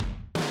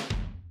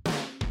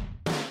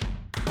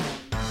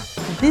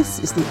This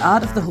is The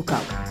Art of the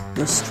Hookup,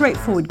 your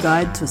straightforward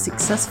guide to a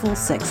successful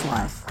sex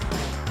life.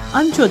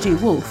 I'm Georgie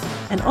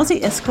Wolfe, an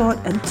Aussie escort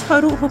and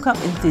total hookup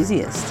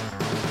enthusiast.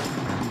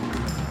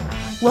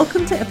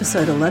 Welcome to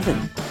episode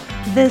 11.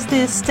 There's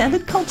this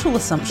standard cultural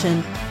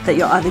assumption that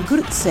you're either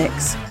good at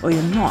sex or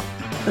you're not.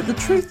 But the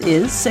truth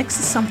is, sex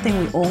is something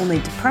we all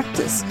need to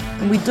practice,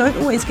 and we don't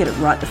always get it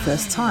right the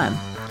first time.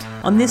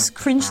 On this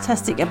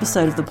cringe-tastic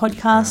episode of the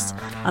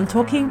podcast, I'm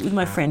talking with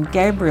my friend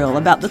Gabriel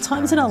about the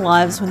times in our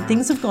lives when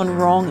things have gone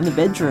wrong in the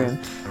bedroom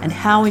and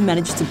how we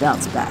managed to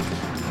bounce back.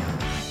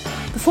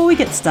 Before we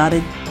get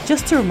started,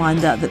 just a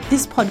reminder that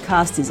this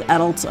podcast is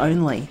adults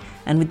only.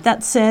 And with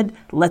that said,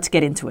 let's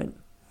get into it.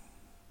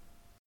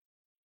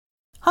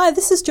 Hi,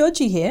 this is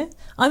Georgie here.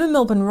 I'm a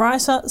Melbourne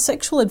writer,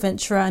 sexual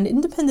adventurer and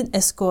independent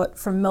escort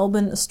from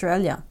Melbourne,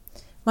 Australia.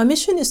 My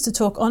mission is to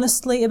talk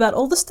honestly about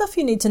all the stuff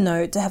you need to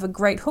know to have a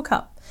great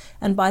hookup.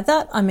 And by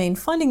that, I mean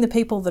finding the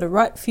people that are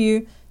right for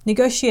you,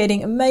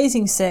 negotiating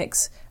amazing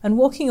sex, and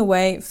walking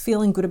away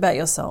feeling good about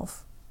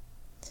yourself.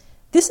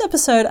 This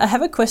episode, I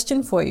have a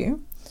question for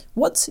you.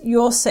 What's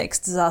your sex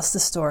disaster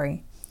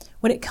story?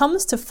 When it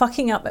comes to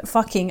fucking up at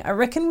fucking, I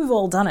reckon we've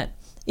all done it,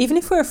 even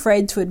if we're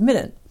afraid to admit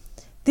it.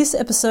 This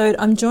episode,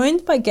 I'm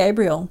joined by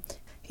Gabriel.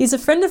 He's a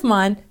friend of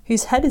mine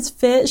who's had his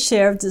fair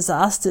share of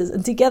disasters,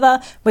 and together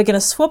we're going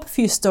to swap a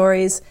few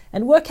stories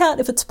and work out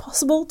if it's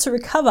possible to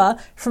recover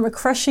from a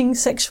crushing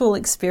sexual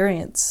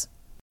experience.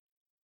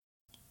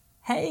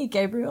 Hey,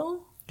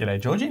 Gabriel.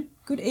 G'day, Georgie.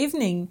 Good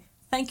evening.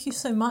 Thank you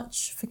so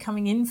much for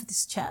coming in for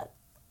this chat.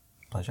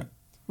 Pleasure.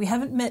 We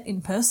haven't met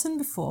in person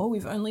before.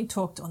 We've only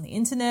talked on the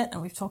internet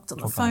and we've talked on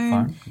the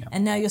phone. Yep.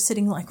 And now you're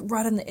sitting like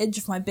right on the edge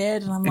of my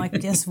bed, and I'm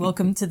like, yes,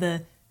 welcome to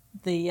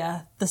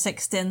the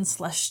sex den /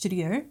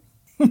 studio.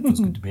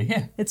 Feels good to be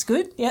here. It's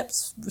good. Yep,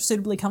 it's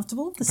suitably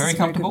comfortable. This Very is a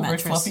comfortable, very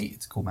very good mattress. fluffy.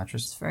 It's a cool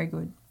mattress. It's very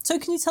good. So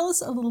can you tell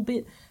us a little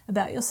bit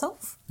about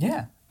yourself?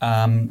 Yeah.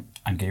 I'm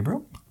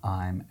Gabriel.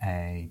 I'm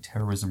a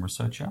terrorism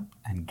researcher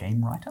and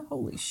game writer.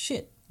 Holy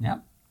shit. Yeah.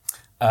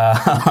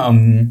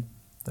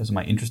 Those are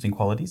my interesting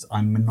qualities.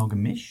 I'm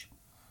monogamish,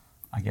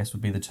 I guess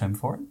would be the term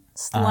for it.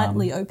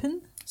 Slightly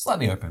open?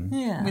 Slightly open.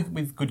 Yeah.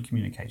 With good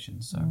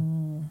communication.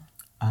 So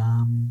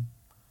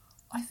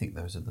I think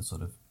those are the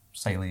sort of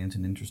salient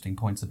and interesting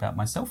points about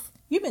myself.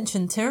 You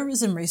mentioned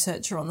terrorism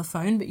researcher on the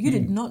phone, but you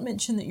did not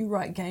mention that you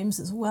write games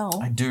as well.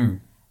 I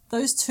do.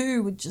 Those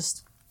two would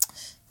just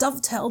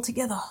dovetail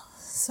together.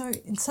 So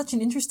in such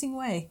an interesting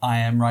way. I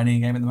am writing a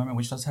game at the moment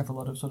which does have a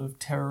lot of sort of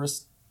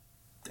terrorist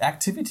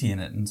activity in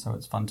it, and so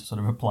it's fun to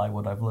sort of apply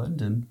what I've learned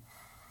and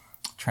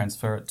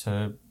transfer it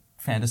to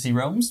fantasy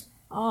realms.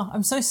 Oh,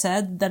 I'm so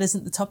sad that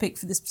isn't the topic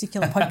for this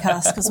particular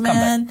podcast because,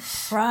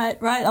 right,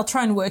 I'll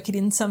try and work it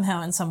in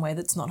somehow in some way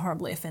that's not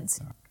horribly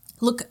offensive.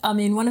 Look, I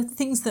mean, one of the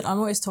things that I'm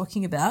always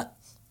talking about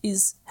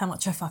is how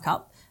much I fuck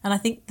up, and I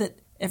think that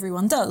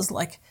everyone does.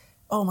 Like,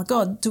 oh my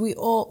God, we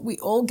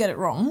all get it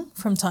wrong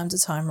from time to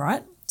time,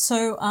 right?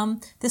 So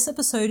this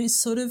episode is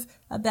sort of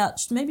about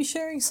maybe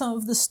sharing some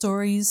of the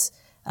stories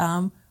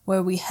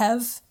where we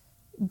have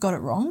got it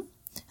wrong,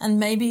 and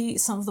maybe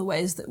some of the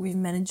ways that we've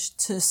managed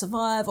to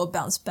survive or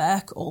bounce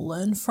back or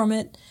learn from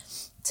it.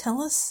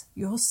 Tell us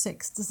your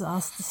sex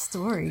disaster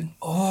story.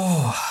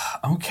 Oh,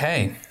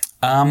 okay.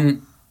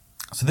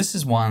 So this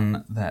is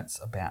one that's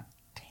about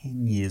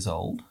 10 years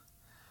old.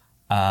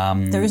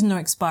 There is no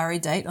expiry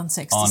date on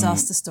sex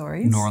disaster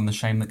stories. Nor on the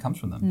shame that comes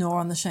from them. Nor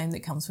on the shame that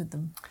comes with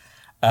them.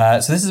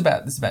 So this is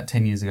about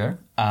 10 years ago.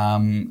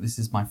 This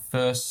is my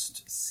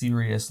first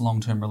serious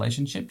long-term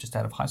relationship just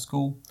out of high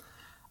school.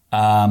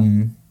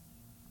 I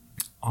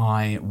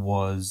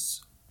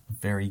was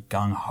very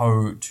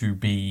gung-ho to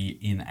be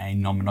in a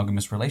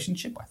non-monogamous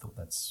relationship. I thought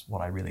that's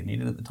what I really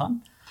needed at the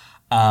time.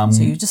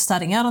 So you're just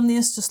starting out on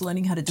this, just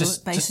learning how to do it,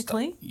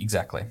 basically?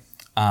 Exactly.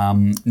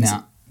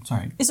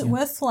 Is it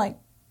worth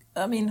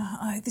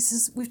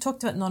we've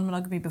talked about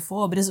non-monogamy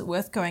before, but is it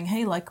worth going,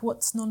 hey, like,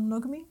 what's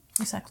non-monogamy?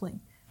 Exactly.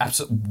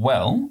 Absolutely.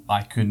 Well,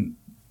 I could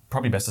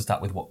probably best to start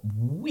with what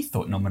we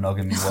thought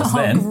non-monogamy was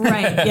then. Oh,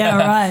 great. Yeah,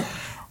 right.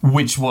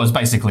 Which was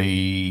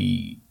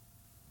basically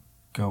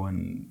go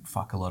and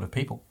fuck a lot of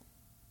people.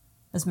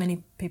 As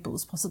many people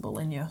as possible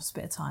in your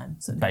spare time.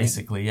 Sort of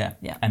basically, thing.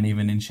 Yeah. And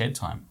even in shared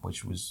time,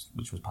 which was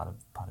part of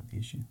the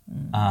issue.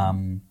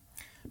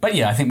 But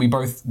yeah, I think we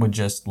both were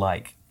just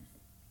like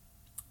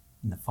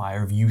in the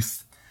fire of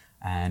youth,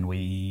 and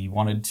we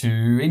wanted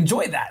to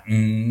enjoy that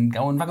and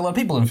go and fuck a lot of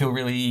people and feel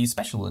really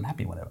special and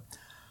happy and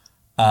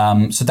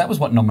whatever. So that was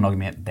what non-monogamy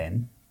meant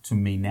then. To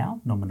me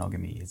now,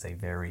 non-monogamy is a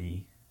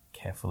very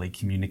carefully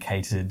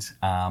communicated,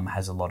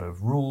 has a lot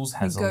of rules,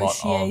 has a lot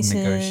of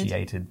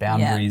negotiated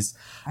boundaries.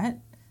 Yeah. Right.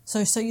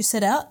 So you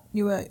set out,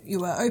 you were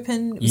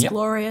open, it was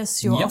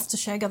glorious, you were off to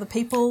shag other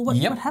people. What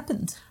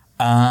happened?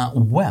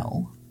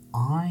 Well,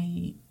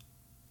 I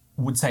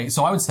would say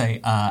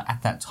at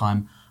that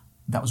time,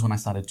 that was when I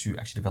started to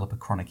actually develop a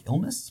chronic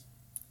illness,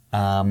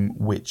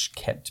 which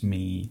kept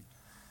me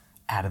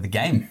out of the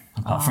game,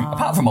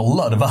 apart from a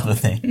lot of other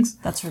things.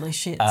 That's really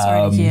shit.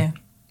 Sorry to hear.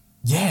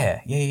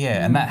 Yeah.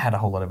 And that had a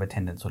whole lot of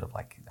attendant sort of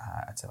like,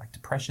 I'd say like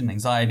depression,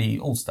 anxiety,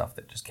 all stuff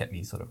that just kept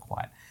me sort of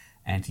quite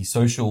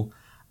antisocial.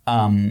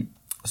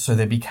 So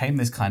there became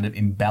this kind of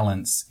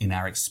imbalance in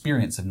our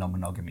experience of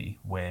non-monogamy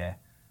where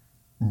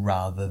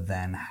rather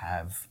than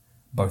have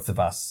both of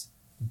us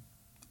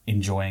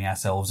enjoying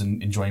ourselves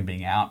and enjoying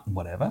being out and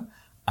whatever,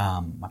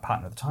 my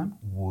partner at the time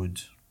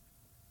would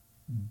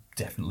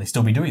definitely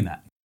still be doing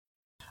that.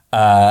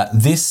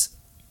 This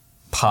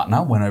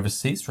partner went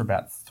overseas for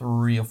about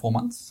 3 or 4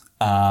 months.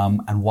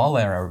 And while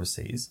they were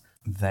overseas,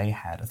 they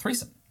had a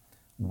threesome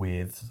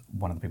with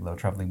one of the people they were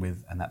traveling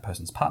with and that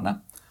person's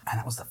partner. And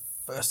that was the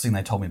first thing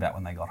they told me about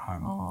when they got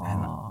home. Aww.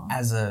 And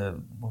as a,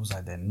 what was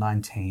I then,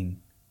 19,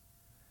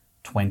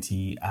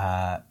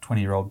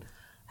 20-year-old.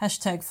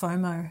 Hashtag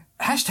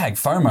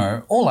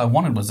FOMO. All I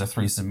wanted was a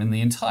threesome in the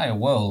entire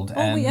world.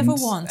 All we ever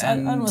want. I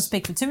don't want to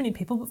speak for too many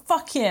people, but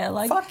fuck yeah.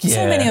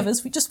 So many of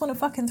us, we just want a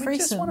fucking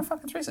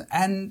threesome.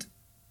 And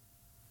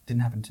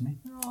didn't happen to me.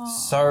 Aww.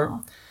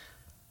 So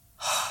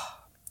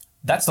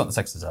that's not the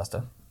sex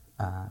disaster.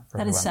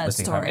 That is a sad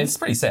story. It's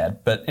pretty sad.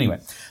 But anyway,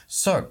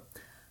 so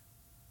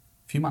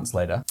a few months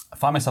later, I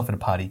find myself at a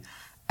party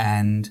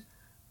and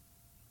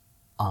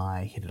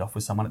I hit it off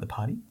with someone at the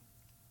party.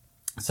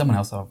 Someone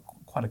else I've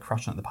quite a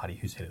crush on at the party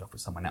who's hit it off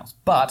with someone else.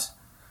 But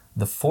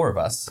the 4 of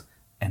us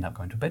end up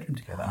going to a bedroom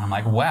together. And I'm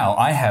like, wow,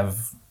 I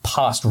have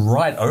passed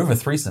right over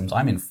threesomes.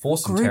 I'm in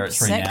foursome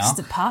territory now. Group sex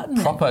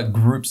department. Proper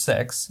group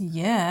sex.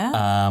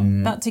 Yeah.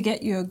 About to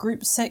get your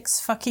group sex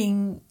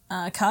fucking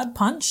card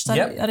punched. I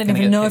don't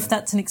even know if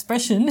that's an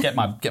expression. Get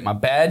my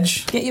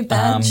badge. Get your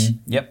badge.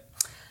 Yep.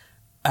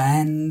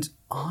 And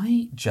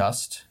I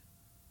just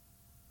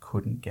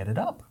couldn't get it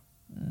up.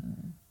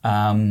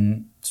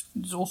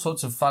 There's all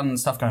sorts of fun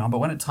stuff going on, but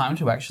when it's time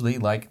to actually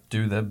like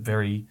do the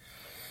very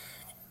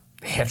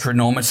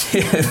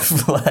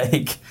heteronormative,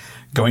 like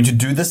going to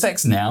do the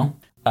sex now,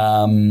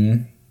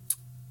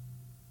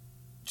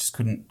 just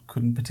couldn't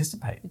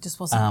participate. It just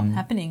wasn't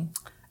happening.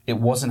 It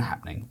wasn't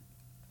happening.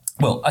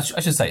 Well, I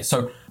should say,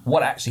 so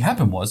what actually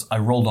happened was I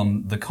rolled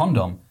on the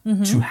condom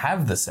to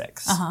have the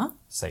sex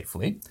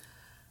safely,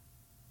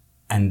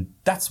 and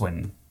that's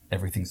when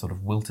everything sort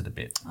of wilted a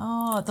bit.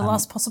 Oh, at the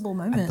last possible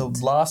moment. At the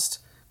last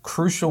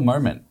crucial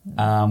moment,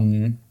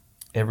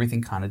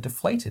 everything kind of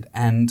deflated.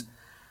 And,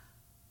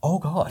 oh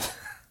God,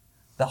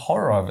 the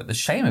horror of it, the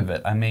shame of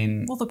it. I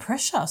mean... Well, the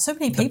pressure. So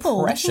many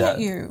people looking at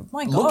you.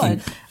 My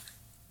God.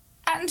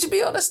 And to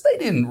be honest, they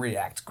didn't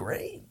react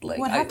great. Like,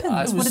 what happened?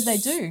 What did they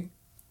do?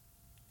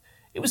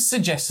 It was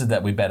suggested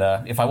that we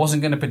better, if I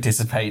wasn't going to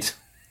participate,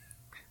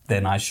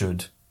 then I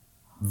should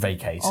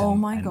vacate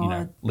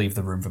and leave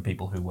the room for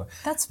people who were...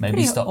 That's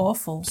maybe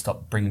awful.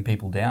 Stop bringing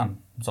people down.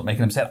 Stop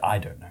making them sad. I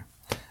don't know.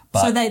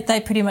 But, so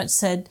they pretty much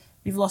said,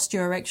 you've lost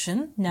your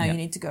erection, now you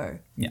need to go.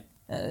 Yeah.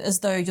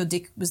 As though your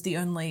dick was the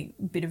only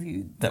bit of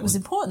you that was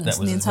important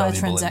in the entire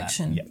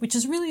transaction, which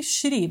is really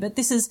shitty. But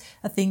this is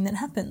a thing that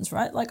happens,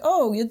 right? Like,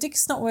 oh, your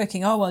dick's not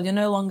working. Oh, well, you're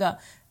no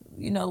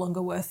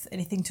longer worth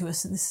anything to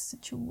us in this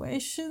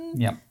situation.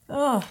 Yeah.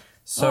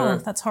 So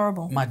that's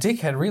horrible. My dick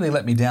had really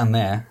let me down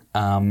there,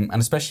 and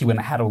especially when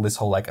it had all this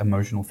whole like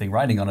emotional thing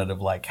writing on it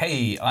of like,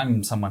 hey,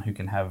 I'm someone who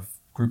can have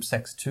group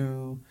sex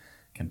too,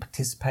 can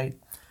participate.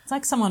 It's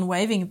like someone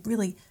waving a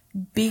really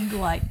big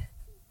like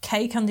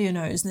cake under your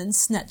nose and then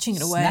snatching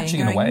it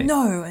away.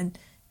 No, and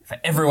for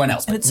everyone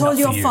else, and it's all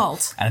your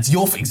fault. And it's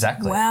your fault,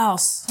 exactly. Wow.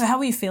 So how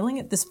were you feeling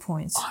at this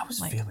point? I was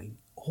feeling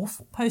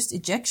awful. Post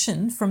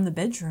ejection from the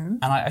bedroom.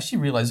 And I actually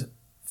realised,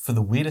 for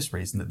the weirdest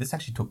reason, that this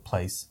actually took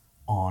place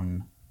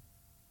on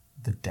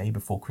the day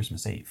before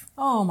Christmas Eve.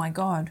 Oh my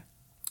God.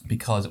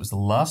 Because it was the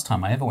last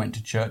time I ever went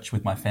to church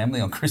with my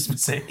family on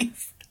Christmas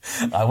Eve.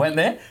 I went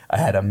there, I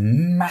had a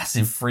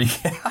massive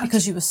freak out.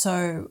 Because you were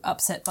so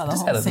upset by the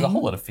whole thing. There's a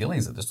whole lot of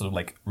feelings that just sort of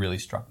like really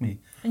struck me.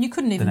 And you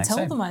couldn't even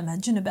tell them, I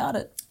imagine, about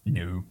it.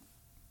 No.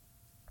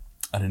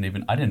 I didn't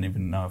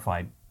even know if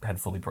I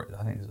had fully,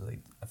 I think it was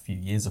like a few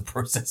years of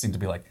processing to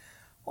be like,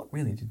 what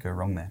really did go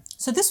wrong there?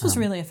 So this was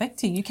really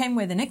affecting. You came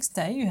away the next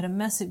day, you had a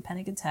massive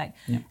panic attack,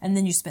 and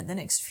then you spent the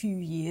next few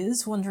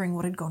years wondering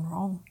what had gone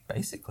wrong.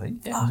 Basically.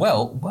 Yeah.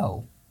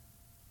 Well,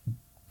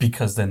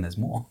 because then there's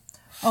more.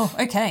 Oh,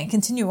 okay.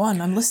 Continue on.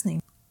 I'm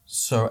listening.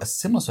 So a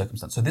similar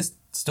circumstance. So this,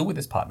 still with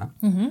this partner,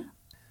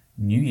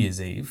 New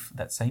Year's Eve,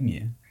 that same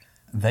year,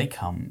 they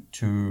come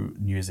to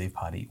New Year's Eve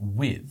party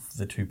with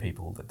the 2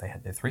 people that they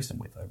had their threesome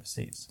with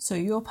overseas. So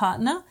your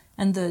partner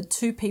and the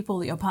 2 people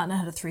that your partner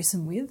had a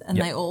threesome with, and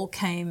they all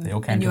came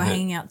and you were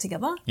hanging out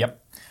together?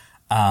 Yep.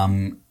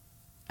 And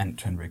it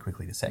turned very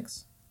quickly to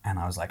sex. And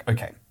I was like,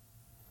 okay,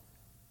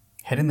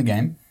 head in the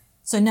game.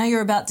 So now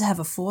you're about to have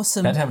a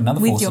foursome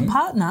with your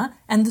partner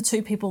and the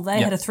 2 people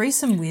they had a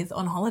threesome with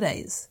on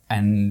holidays.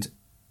 And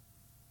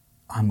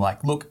I'm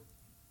like, look,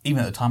 even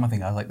at the time I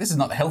was like, this is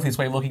not the healthiest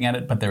way of looking at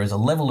it, but there is a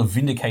level of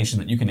vindication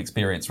that you can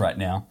experience right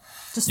now.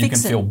 You can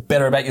feel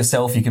better about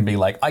yourself. You can be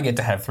like, I get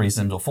to have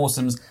threesomes or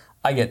foursomes.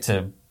 I get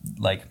to,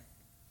 like,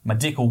 my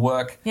dick will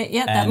work.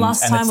 Yeah, that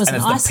last time was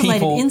an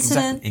isolated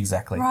incident.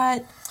 Exactly.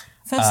 Right.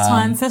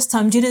 First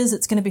time jitters,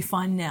 it's going to be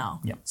fine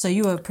now. Yep. So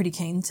you were pretty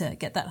keen to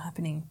get that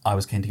happening. I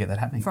was keen to get that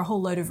happening. For a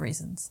whole load of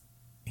reasons.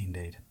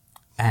 Indeed.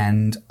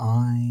 And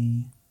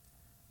I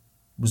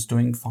was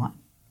doing fine.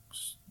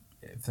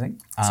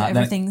 Everything. So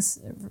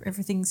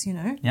everything's,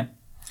 Yep.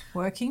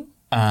 working.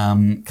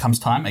 Comes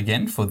time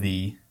again for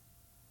the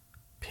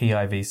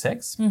PIV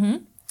sex. Mm-hmm.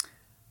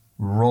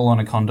 Roll on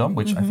a condom,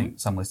 which I think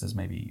some listeners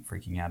may be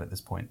freaking out at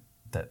this point,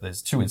 that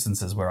there's 2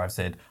 instances where I've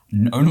said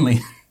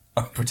only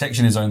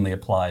protection is only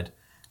applied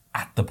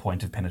at the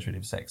point of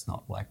penetrative sex,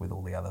 not like with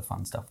all the other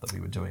fun stuff that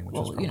we were doing. Which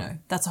was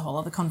that's a whole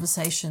other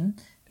conversation.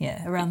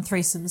 Yeah, around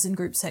threesomes and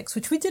group sex,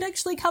 which we did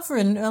actually cover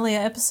in an earlier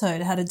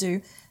episode, how to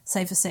do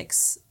safer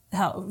sex.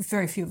 How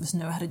very few of us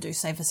know how to do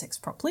safer sex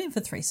properly for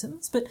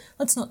threesomes, but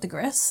let's not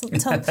digress.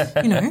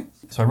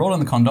 So I rolled on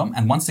the condom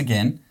and once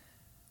again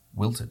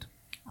wilted.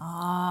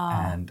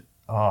 And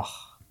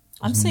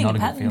I'm seeing a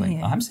pattern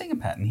here. I'm seeing a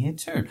pattern here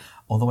too,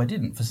 although I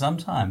didn't for some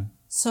time.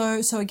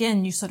 So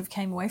again, you sort of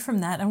came away from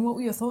that, and what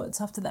were your thoughts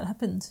after that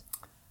happened?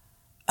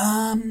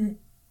 They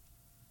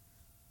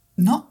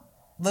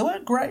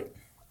weren't great.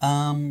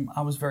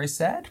 I was very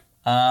sad.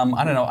 I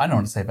don't know. I don't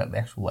want to say about the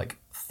actual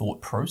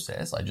thought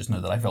process. I just know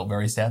that I felt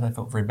very sad. I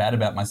felt very bad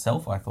about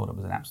myself. I thought it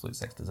was an absolute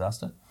sex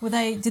disaster.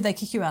 Did they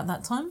kick you out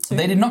that time too?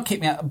 They did not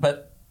kick me out,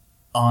 but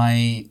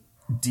I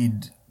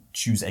did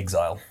choose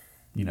exile,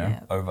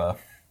 over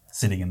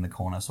sitting in the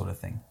corner sort of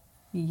thing.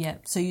 Yeah.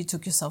 So you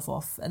took yourself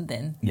off and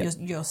then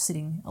you're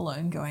sitting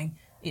alone going,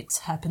 it's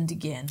happened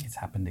again. It's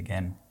happened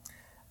again.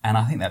 And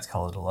I think that's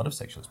coloured a lot of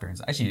sexual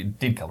experiences. Actually, it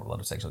did colour a lot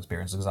of sexual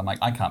experiences because I'm like,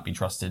 I can't be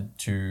trusted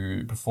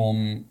to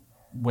perform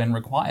when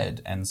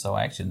required. And so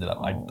I actually ended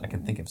up, I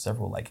can think of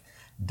several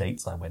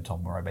dates I went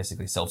on where I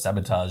basically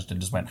self-sabotaged and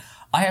just went,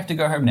 I have to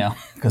go home now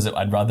because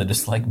I'd rather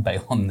just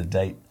bail on the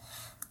date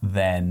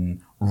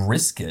than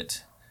risk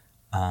it.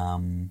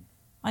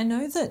 I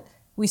know that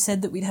we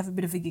said that we'd have a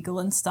bit of a giggle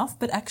and stuff,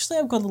 but actually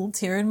I've got a little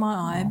tear in my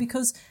eye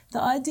because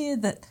the idea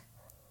that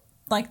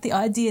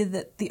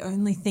the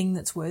only thing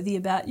that's worthy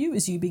about you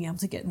is you being able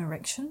to get an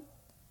erection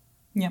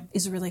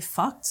is really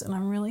fucked, and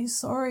I'm really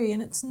sorry.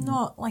 And it's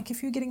not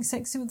if you're getting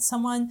sexy with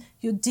someone,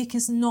 your dick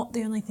is not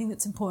the only thing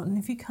that's important.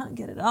 If you can't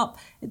get it up,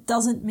 it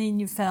doesn't mean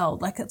you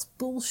failed. That's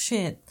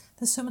bullshit.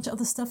 There's so much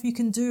other stuff you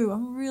can do.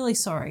 I'm really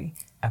sorry.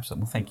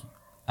 Absolutely. Well, thank you.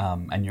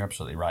 And you're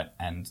absolutely right.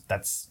 And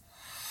that's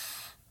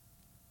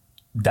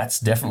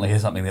definitely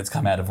something that's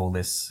come out of all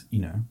this,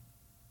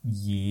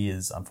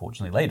 years,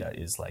 unfortunately, later,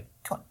 is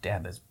God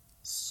damn, there's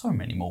so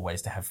many more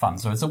ways to have fun.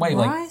 So it's a way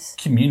of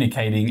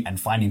communicating and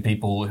finding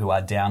people who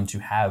are down to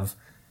have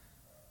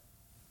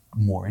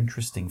more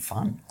interesting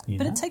fun.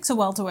 But it takes a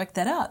while to work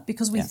that out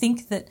because we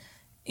think that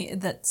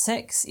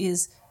sex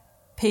is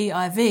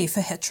PIV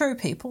for hetero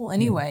people.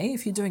 Anyway,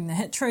 if you're doing the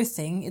hetero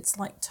thing, it's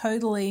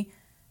totally,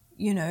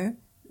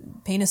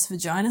 penis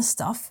vagina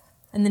stuff.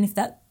 And then if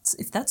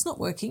that's not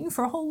working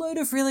for a whole load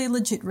of really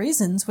legit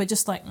reasons, we're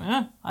just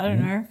I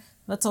don't know.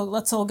 Let's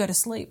all go to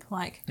sleep,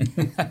 right?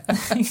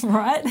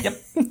 Yep.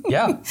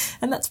 Yeah.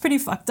 And that's pretty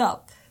fucked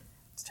up.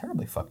 It's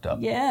terribly fucked up.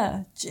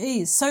 Yeah.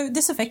 Geez. So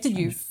this affected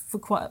you for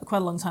quite a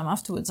long time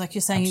afterwards. Like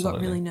you're saying, Absolutely. You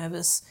got really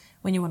nervous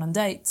when you went on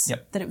dates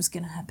that it was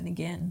going to happen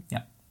again.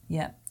 Yeah.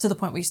 Yeah. To the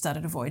point where you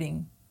started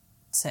avoiding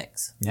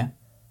sex. Yeah.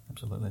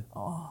 Absolutely.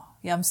 Oh,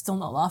 yeah. I'm still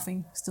not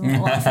laughing.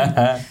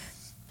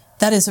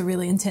 That is a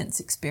really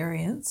intense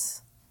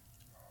experience.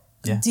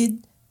 Yeah.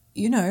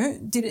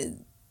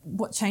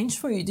 What changed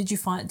for you? Did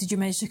you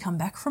manage to come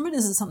back from it?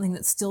 Is it something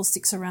that still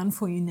sticks around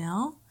for you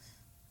now?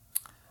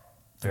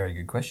 Very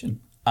good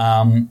question.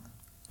 I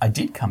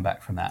did come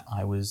back from that.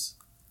 I was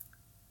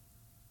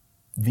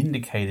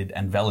vindicated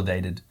and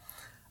validated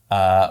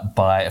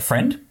by a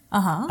friend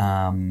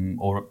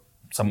or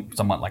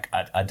someone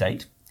a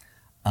date.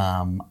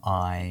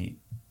 I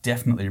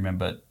definitely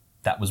remember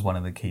that was one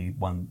of the key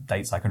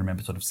dates I can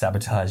remember sort of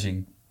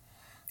sabotaging,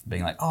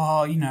 being I'm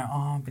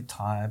a bit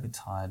tired,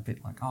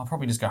 I'll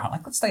probably just go home.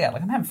 Let's stay out.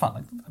 I'm having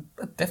fun.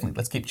 Definitely,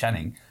 let's keep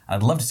chatting.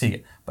 I'd love to see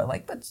it, but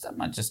I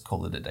might just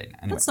call it a date.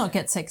 Anyway, let's not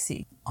get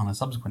sexy. On a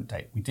subsequent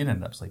date, we did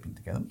end up sleeping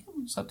together.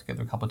 We slept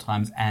together a couple of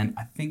times, and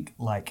I think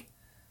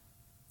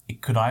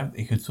it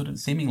could sort of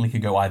seemingly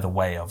could go either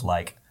way of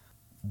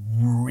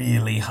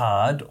really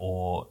hard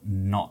or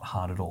not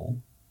hard at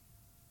all.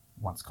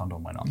 Once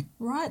condom went on.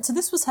 Right. So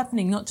this was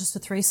happening not just for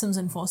threesomes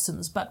and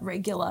foursomes, but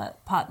regular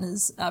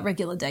partners,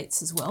 regular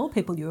dates as well,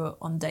 people you were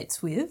on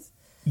dates with.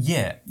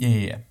 Yeah.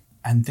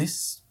 And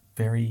this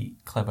very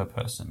clever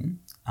person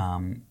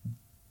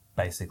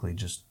basically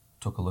just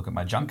took a look at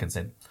my junk and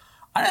said,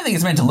 I don't think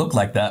it's meant to look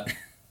like that.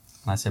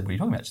 And I said, what are you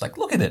talking about? She's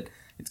look at it.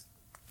 It's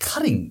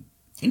cutting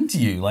into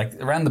you,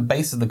 around the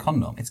base of the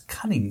condom. It's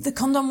cutting. The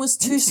condom was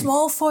too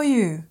small for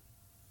you.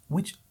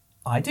 Which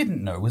I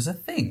didn't know was a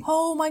thing.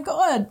 Oh, my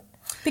God.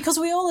 Because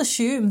we all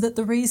assume that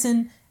the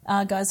reason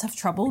guys have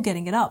trouble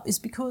getting it up is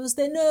because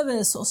they're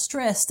nervous or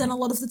stressed, and a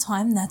lot of the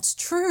time that's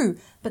true.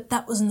 But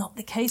that was not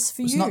the case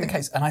for you. It's not the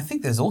case. And I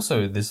think there's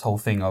also this whole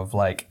thing of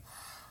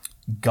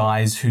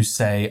guys who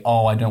say,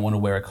 oh, I don't want to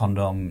wear a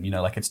condom,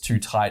 it's too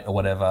tight or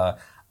whatever,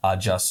 are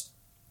just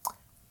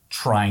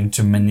trying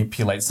to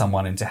manipulate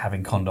someone into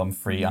having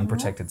condom-free,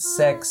 unprotected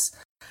sex.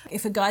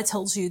 If a guy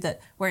tells you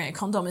that wearing a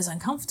condom is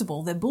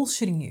uncomfortable, they're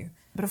bullshitting you.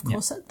 But of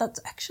course,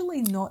 that's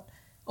actually not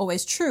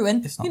always true.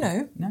 And,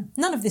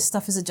 none of this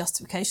stuff is a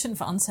justification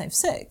for unsafe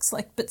sex.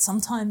 But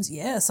sometimes,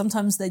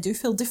 sometimes they do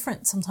feel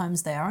different.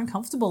 Sometimes they are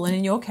uncomfortable. And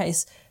in your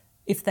case,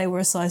 if they were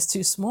a size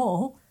too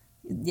small,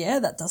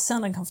 that does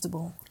sound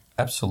uncomfortable.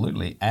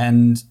 Absolutely.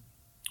 And,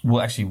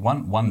 well, actually,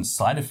 one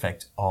side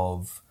effect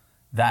of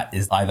that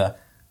is either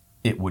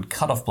it would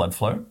cut off blood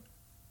flow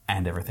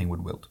and everything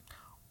would wilt,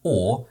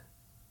 or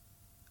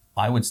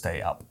I would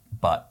stay up,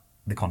 but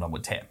the condom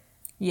would tear.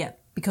 Yeah,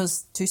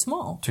 because too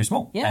small. Too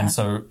small. Yeah. And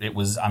so it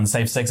was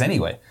unsafe sex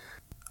anyway.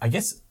 I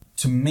guess,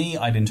 to me,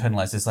 I'd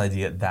internalized this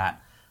idea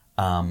that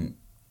it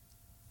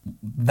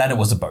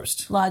was a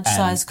boast.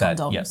 Large-size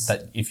condoms. Yeah,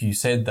 that if you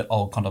said that,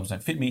 condoms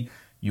don't fit me,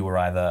 you were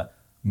either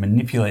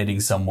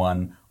manipulating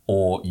someone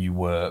or you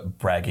were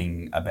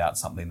bragging about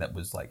something that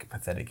was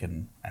pathetic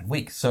and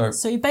weak. So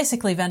you're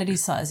basically vanity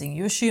sizing.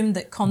 You assume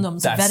that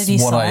condoms are vanity sized.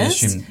 That's what I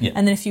assumed. Yeah,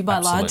 and then if you buy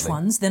large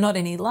ones, they're not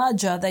any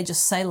larger. They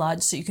just say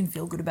large so you can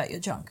feel good about your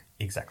junk.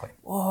 Exactly.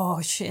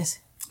 Oh, shit.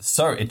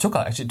 So it took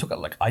I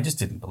just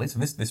didn't believe it. So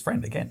this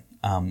friend again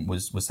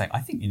was saying,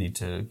 I think you need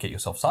to get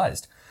yourself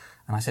sized.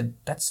 And I said,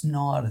 that's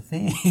not a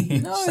thing.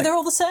 No, they're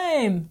all the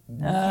same.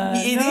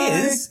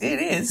 It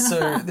is.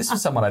 So this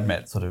was someone I'd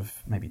met sort of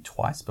maybe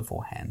twice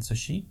beforehand. So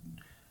she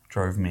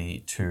drove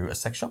me to a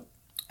sex shop,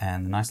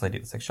 and the nice lady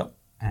at the sex shop,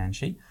 and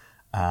she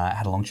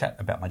had a long chat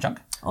about my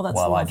junk. Oh, that's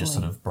while lovely. I just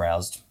sort of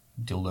browsed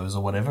dildos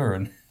or whatever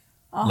and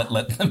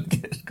let them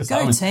get it. Because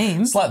I was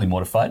team. Slightly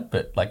mortified,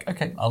 but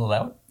okay, I'll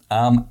allow it.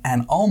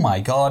 And oh my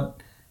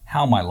God,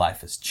 how my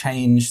life has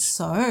changed.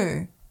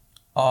 So?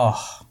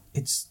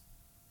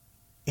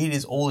 It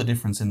is all the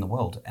difference in the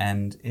world.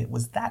 And it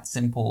was that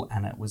simple,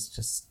 and it was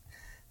just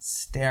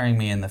staring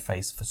me in the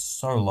face for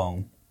so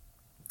long.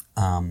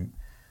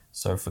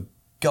 So for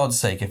God's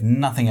sake, if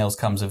nothing else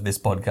comes of this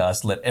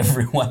podcast, let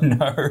everyone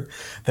know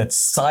that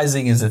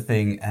sizing is a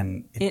thing,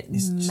 and it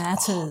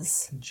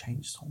matters. It can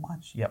change so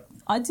much. Yep.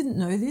 I didn't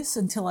know this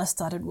until I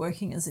started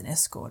working as an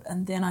escort,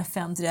 and then I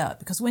found it out,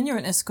 because when you're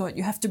an escort,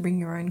 you have to bring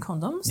your own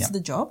condoms to the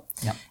job,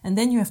 and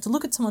then you have to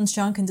look at someone's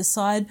junk and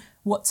decide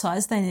what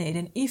size they need.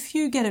 And if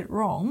you get it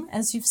wrong,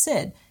 as you've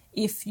said,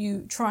 if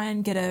you try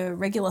and get a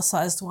regular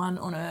sized one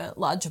on a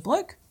larger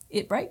bloke,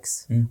 it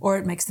breaks or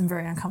it makes them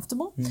very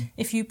uncomfortable.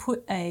 If you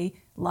put a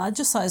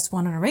larger sized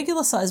one on a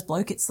regular sized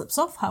bloke, it slips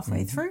off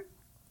halfway through.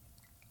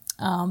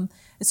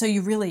 So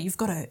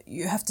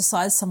you have to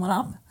size someone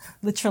up,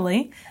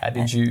 literally. How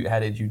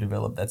did you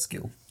develop that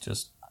skill?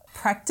 Just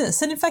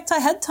practice. And in fact, I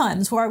had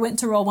times where I went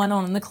to roll one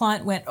on and the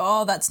client went,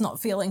 "Oh, that's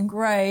not feeling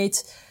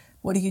great.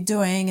 What are you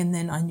doing?" And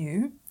then I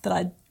knew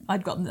that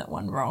I'd gotten that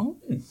one wrong.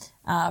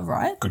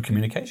 Right. Good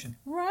communication.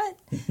 Right.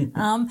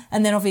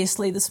 And then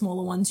obviously the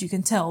smaller ones you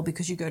can tell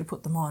because you go to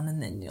put them on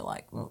and then you're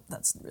like, well,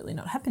 that's really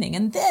not happening.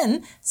 And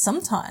then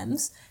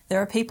sometimes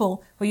there are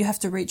people where you have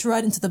to reach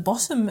right into the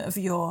bottom of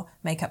your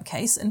makeup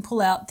case and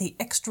pull out the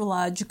extra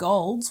large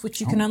golds,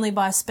 which you can only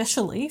buy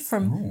specially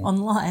from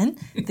online,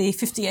 the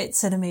 58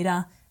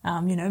 centimetre,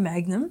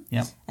 Magnum.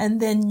 Yep.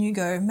 And then you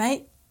go,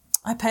 mate,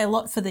 I pay a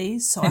lot for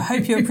these, so I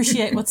hope you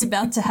appreciate what's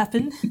about to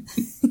happen.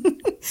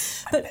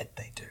 I bet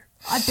they do.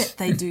 I bet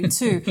they do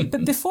too.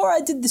 But before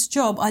I did this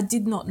job, I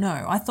did not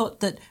know. I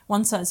thought that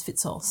one size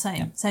fits all,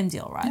 same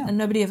deal, right? Yeah. And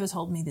nobody ever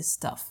told me this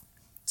stuff.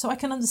 So I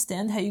can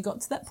understand how you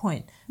got to that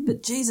point.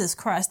 But Jesus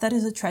Christ, that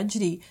is a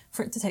tragedy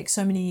for it to take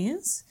so many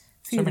years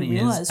for you to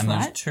realise, and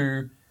right? there's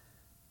two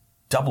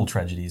double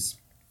tragedies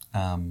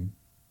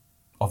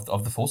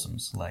of the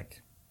foursomes.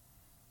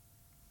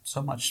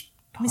 So much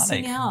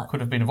missing heartache out could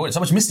have been avoided. So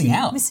much missing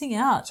out.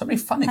 So many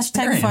fun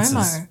experiences.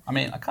 FOMO. I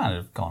mean, I kind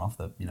of gone off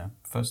the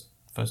first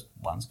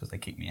ones because they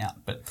kicked me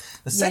out, but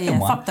the second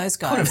one, fuck those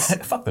guys.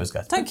 Fuck those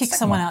guys. Don't kick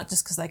someone out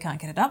just because they can't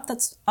get it up.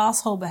 That's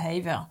asshole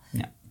behaviour.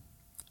 Yeah,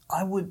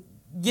 I would.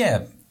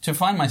 Yeah, to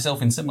find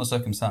myself in similar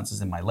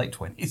circumstances in my late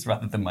 20s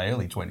rather than my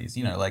early 20s.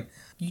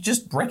 You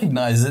just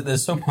recognise that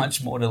there's so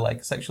much more to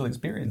sexual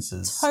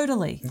experiences.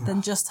 Totally,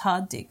 than just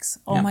hard dicks.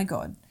 Oh my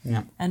God.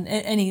 Yeah. And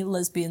any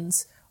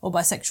lesbians or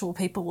bisexual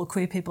people or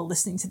queer people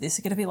listening to this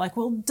are going to be like,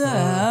 well,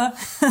 duh.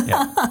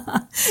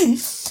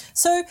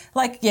 So,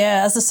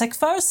 as the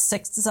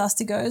sex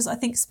disaster goes, I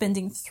think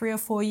spending 3 or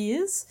 4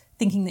 years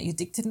thinking that your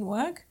dick didn't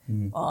work,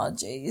 oh,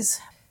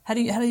 geez. How do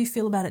you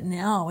feel about it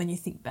now when you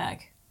think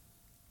back?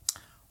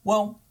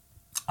 Well,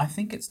 I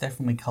think it's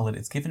definitely coloured.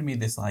 It's given me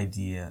this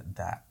idea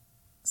that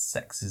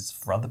sex is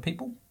for other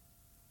people,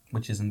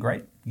 which isn't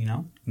great,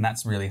 and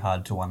that's really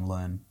hard to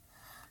unlearn,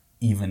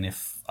 even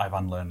if I've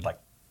unlearned,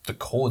 the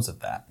cause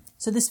of that.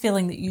 So this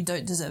feeling that you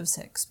don't deserve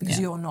sex because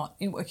you're not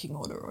in working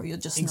order or you're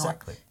just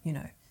not,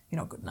 you're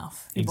not good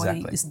enough. Your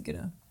body isn't going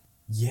to...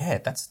 Yeah,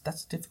 that's a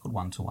difficult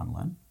one to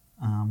unlearn.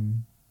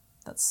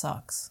 That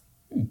sucks.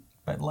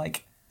 But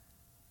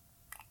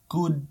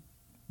good,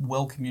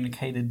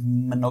 well-communicated,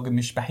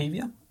 monogamish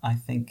behaviour, I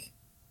think,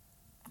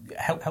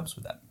 helps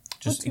with that.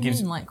 What do you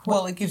mean?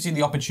 Well, it gives you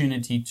the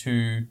opportunity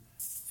to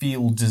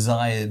feel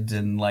desired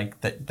and like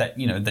that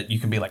you know, that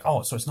you can be like,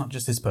 oh, so it's not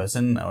just this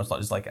person. Or it's not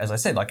just like, as I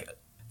said, like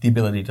the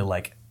ability to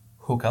like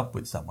hook up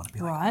with someone and be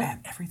like,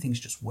 man, everything's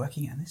just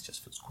working and this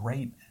just feels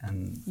great.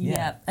 And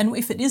yeah. And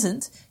if it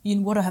isn't,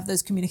 you want to have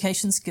those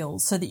communication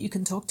skills so that you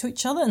can talk to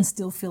each other and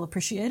still feel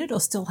appreciated, or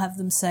still have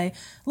them say,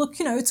 look,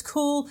 you know, it's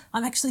cool.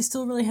 I'm actually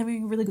still really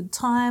having a really good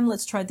time.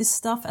 Let's try this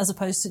stuff, as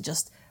opposed to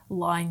just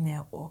lying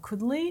there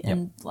awkwardly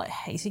and like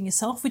hating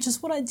yourself, which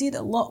is what I did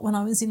a lot when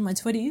I was in my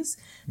 20s.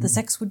 The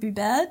sex would be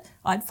bad.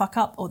 I'd fuck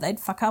up or they'd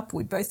fuck up.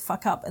 We'd both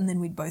fuck up, and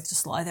then we'd both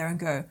just lie there and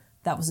go,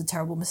 that was a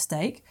terrible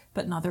mistake,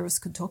 but neither of us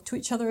could talk to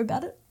each other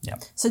about it. Yeah.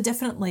 So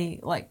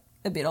definitely like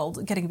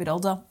getting a bit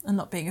older and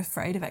not being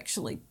afraid of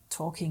actually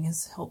talking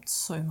has helped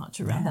so much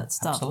around that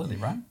stuff. Absolutely,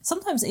 right.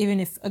 Sometimes even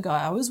if a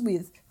guy I was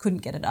with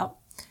couldn't get it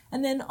up,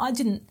 and then I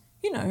didn't,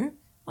 you know,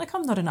 like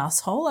I'm not an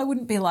asshole. I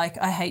wouldn't be like,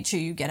 I hate you,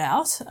 you get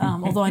out.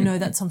 Although I know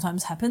that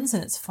sometimes happens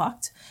and it's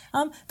fucked.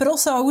 But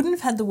also I wouldn't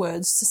have had the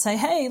words to say,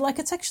 hey, like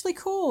it's actually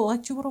cool.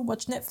 Like, do you want to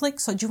watch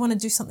Netflix, or do you want to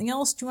do something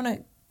else? Do you want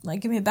to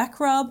like give me a back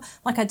rub?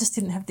 Like I just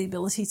didn't have the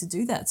ability to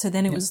do that. So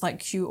then it was like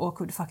cue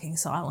awkward fucking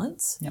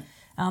silence. Yep.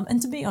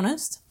 And to be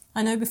honest,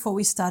 I know before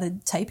we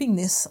started taping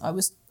this, I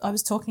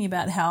was talking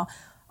about how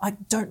I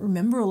don't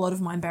remember a lot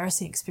of my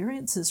embarrassing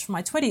experiences from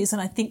my 20s,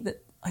 and I think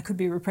that I could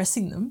be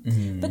repressing them.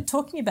 But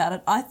talking about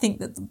it, I think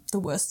that the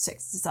worst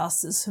sex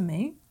disasters for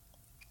me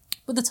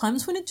were the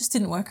times when it just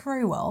didn't work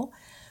very well,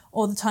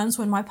 or the times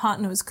when my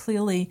partner was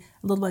clearly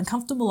a little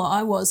uncomfortable, or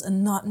I was,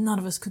 and none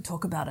of us could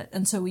talk about it.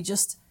 And so we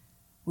just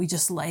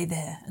lay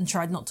there and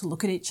tried not to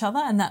look at each other,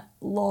 and that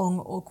long,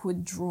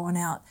 awkward, drawn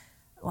out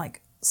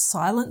like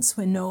silence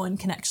where no one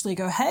can actually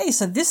go, hey,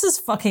 so this is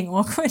fucking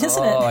awkward,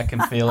 isn't it? Oh, I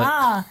can feel it.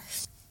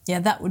 Yeah,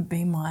 that would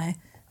be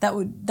that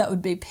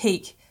would be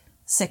peak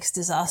sex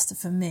disaster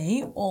for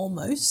me,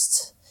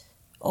 almost.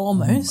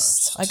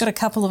 I got a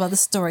couple of other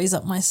stories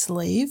up my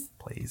sleeve.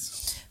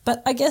 Please.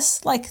 But I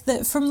guess like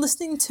from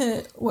listening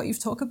to what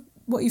you've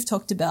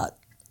talked about,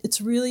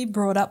 it's really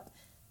brought up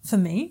for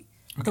me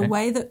the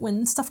way that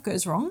when stuff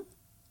goes wrong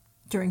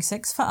during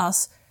sex for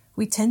us,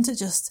 we tend to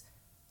just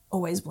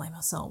always blame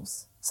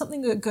ourselves.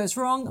 Something that goes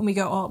wrong and we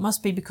go, oh, it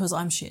must be because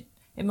I'm shit.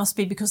 It must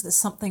be because there's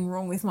something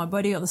wrong with my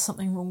body, or there's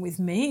something wrong with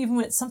me, even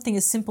when it's something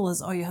as simple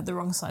as, oh, you had the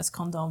wrong size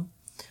condom,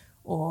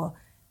 or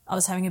I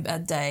was having a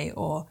bad day,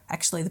 or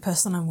actually the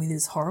person I'm with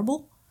is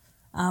horrible.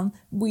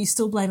 We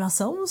still blame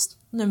ourselves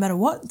no matter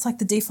what. It's like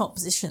the default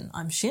position.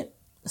 I'm shit,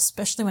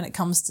 especially when it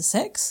comes to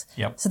sex.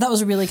 Yep. So that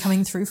was really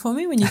coming through for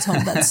me when you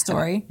told that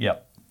story.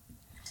 Yep.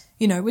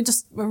 You know,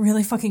 we're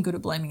really fucking good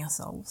at blaming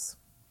ourselves.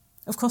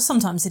 Of course,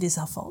 sometimes it is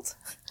our fault.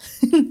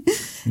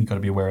 You've got to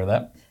be aware of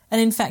that. And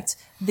in fact,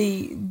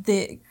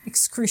 the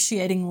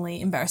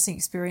excruciatingly embarrassing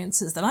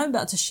experiences that I'm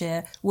about to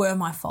share were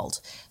my fault.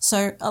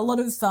 So a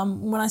lot of,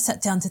 when I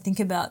sat down to think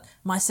about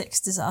my sex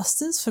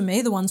disasters, for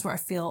me, the ones where I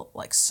feel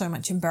like so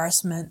much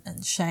embarrassment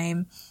and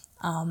shame,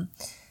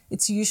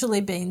 it's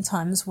usually been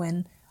times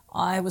when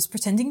I was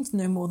pretending to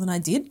know more than I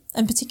did,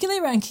 and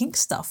particularly around kink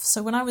stuff.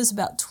 So when I was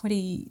about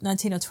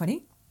 19 or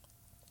 20,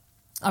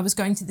 I was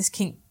going to this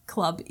kink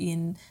club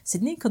in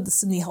Sydney called the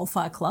Sydney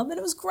Hellfire Club, and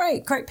it was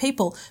great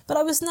people. But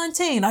I was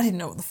 19. I didn't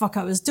know what the fuck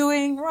I was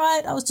doing,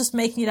 right? I was just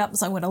making it up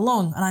as I went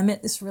along, and I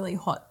met this really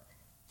hot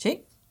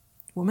chick,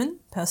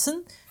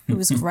 person, who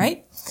was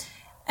great,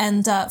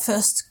 and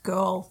first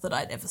girl that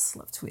I'd ever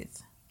slept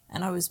with.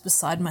 And I was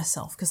beside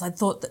myself because I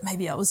thought that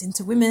maybe I was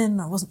into women.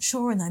 I wasn't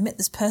sure, and I met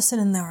this person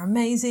and they were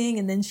amazing.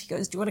 And then she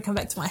goes, do you want to come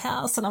back to my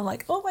house? And I'm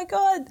like, oh my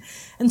God.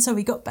 And so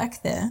we got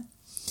back there,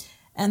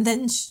 and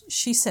then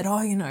she said,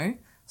 oh, you know,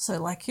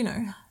 so like, you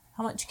know,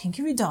 how much kink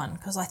have you done?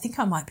 Because I think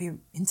I might be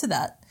into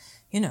that.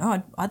 You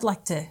know, I'd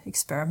like to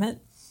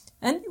experiment.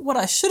 And what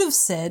I should have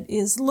said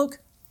is, look,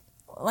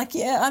 like,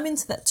 yeah, I'm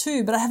into that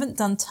too, but I haven't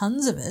done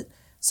tons of it.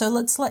 So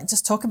let's like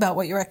just talk about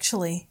what you're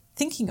actually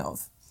thinking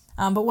of.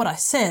 But what I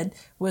said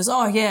was,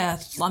 oh yeah,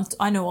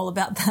 I know all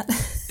about that.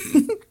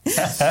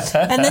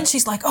 And then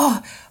she's like,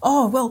 oh,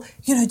 well,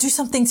 you know, do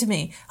something to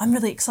me. I'm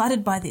really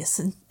excited by this.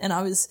 And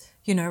I was,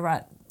 you know,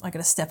 right, I got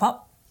to step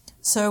up.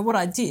 So what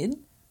I did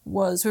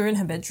was, we were in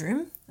her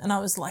bedroom, and I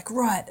was like,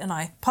 right, and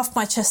I puffed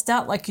my chest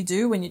out like you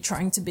do when you're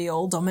trying to be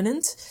all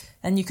dominant.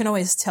 And you can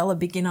always tell a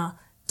beginner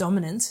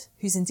dominant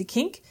who's into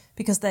kink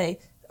because they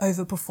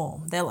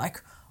overperform. They're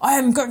like, I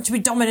am going to be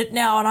dominant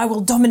now and I will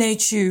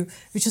dominate you,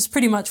 which is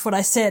pretty much what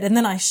I said. And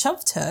then I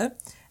shoved her,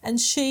 and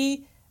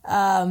she,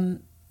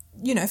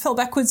 you know, fell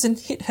backwards and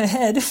hit her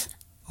head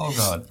Oh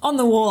God. on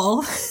the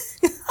wall.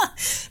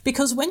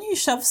 Because when you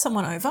shove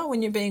someone over,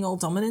 when you're being all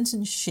dominant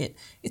and shit,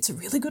 it's a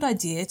really good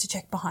idea to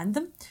check behind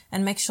them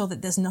and make sure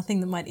that there's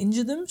nothing that might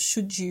injure them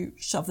should you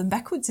shove them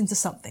backwards into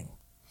something.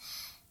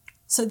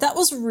 So that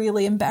was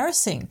really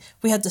embarrassing.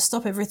 We had to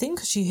stop everything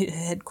because she hit her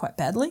head quite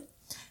badly.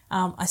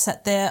 I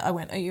sat there. I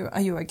went, are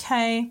you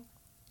okay?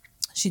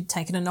 She'd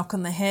taken a knock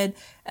on the head,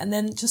 and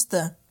then just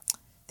the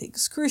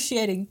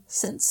excruciating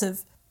sense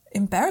of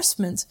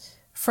embarrassment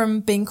from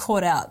being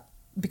caught out,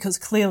 because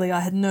clearly I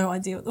had no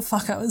idea what the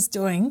fuck I was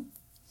doing.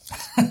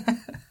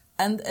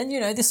 And you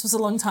know, this was a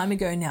long time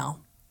ago now.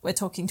 we're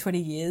talking 20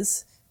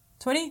 years.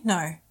 20?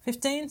 No,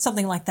 15?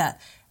 Something like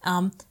that.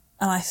 And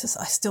I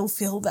still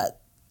feel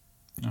that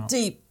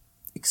deep,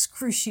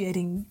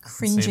 excruciating,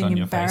 cringing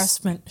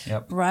embarrassment,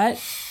 right?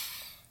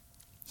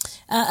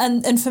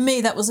 And for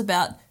me, that was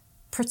about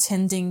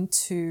pretending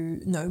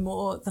to know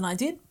more than I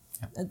did,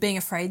 being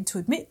afraid to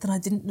admit that I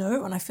didn't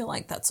know, and I feel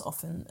like that's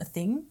often a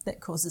thing that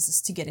causes us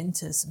to get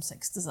into some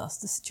sex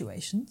disaster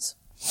situations.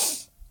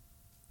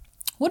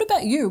 What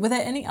about you? Were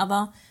there any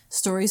other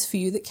stories for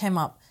you that came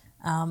up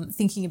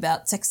thinking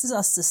about sex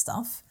disaster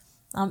stuff?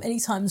 Any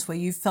times where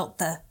you felt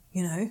the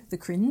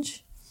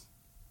cringe?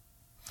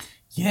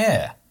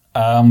 Yeah.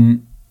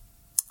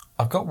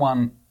 I've got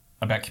one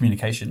about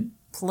communication.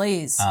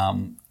 Please.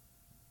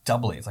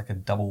 Doubly. It's like a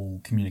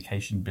double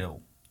communication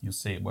bill. You'll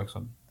see it works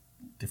on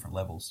different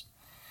levels.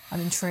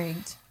 I'm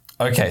intrigued.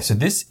 Okay, so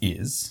this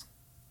is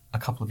a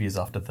couple of years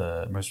after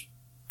the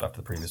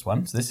previous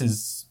one. So this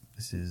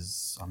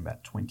is I'm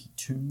about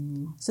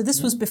 22. So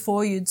this was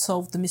before you'd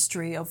solved the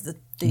mystery of the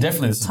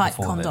Definitely tight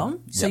condom.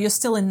 Then. So you're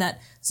still in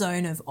that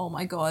zone of, oh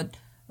my God,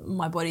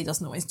 my body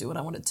doesn't always do what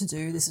I want it to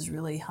do. This is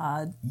really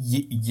hard.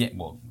 Yeah,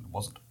 well, it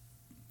wasn't.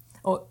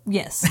 Or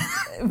yes,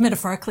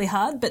 metaphorically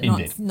hard, but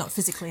not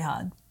physically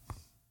hard.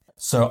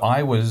 So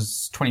I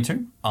was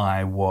 22.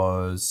 I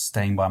was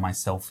staying by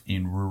myself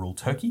in rural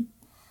Turkey.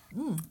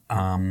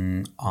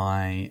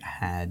 I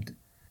had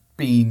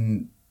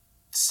been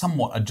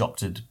somewhat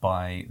adopted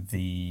by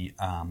the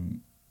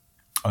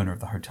owner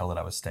of the hotel that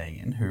I was staying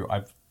in, who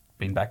I've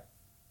been back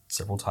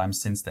several times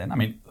since then. I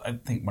mean, I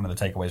think one of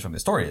the takeaways from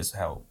this story is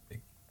how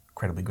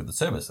incredibly good the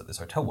service at this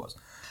hotel was.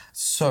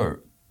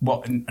 So,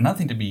 well, another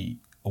thing to be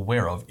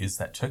aware of is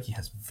that Turkey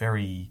has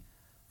very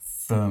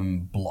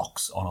firm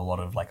blocks on a lot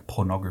of like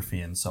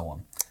pornography and so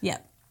on. Yeah.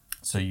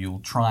 So you'll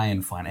try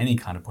and find any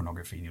kind of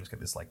pornography and you'll just get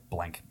this like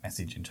blank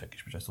message in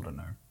Turkish, which I still don't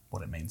know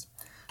what it means.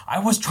 I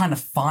was trying to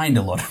find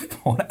a lot of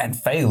porn and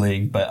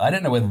failing, but I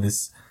don't know whether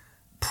this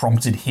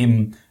prompted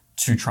him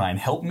to try and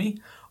help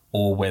me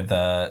or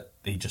whether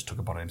he just took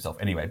it upon himself.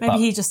 Anyway, maybe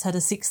he just had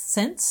a sixth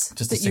sense.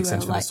 Just a sixth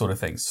sense for this sort of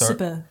thing. So,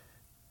 super.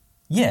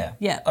 Yeah.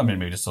 Yeah. I mean,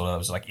 maybe just thought I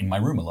was like in my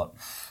room a lot.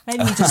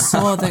 Maybe he just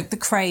saw the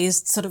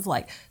crazed sort of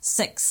like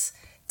sex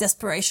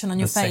desperation on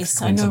your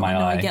face. I know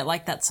I get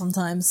like that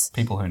sometimes.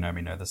 People who know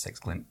me know the sex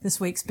glint. This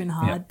week's been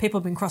hard. Yeah. People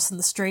have been crossing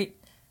the street.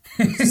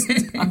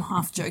 I'm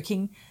half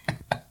joking.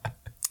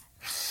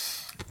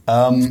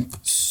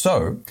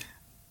 So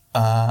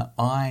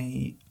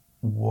I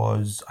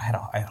had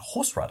a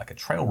horse ride, like a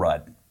trail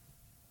ride,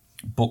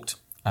 booked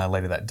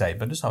later that day.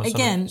 But just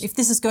if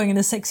this is going in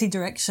a sexy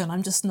direction,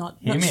 I'm just not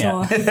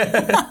sure.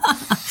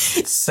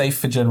 It's safe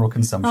for general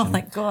consumption. Oh,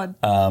 thank God.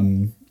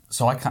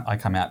 So I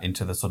come out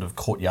into the sort of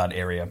courtyard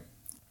area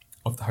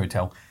of the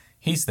hotel.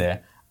 He's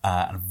there,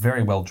 and a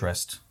very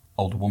well-dressed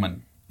older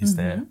woman is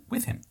there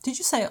with him. Did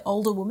you say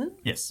older woman?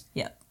 Yes.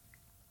 Yeah.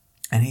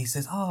 And he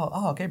says,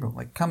 oh, Gabriel,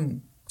 like,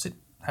 come sit,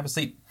 have a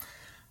seat.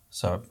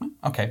 So,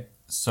 okay.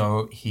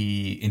 So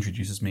he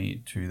introduces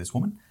me to this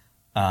woman.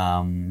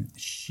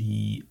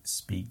 She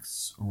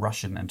speaks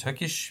Russian and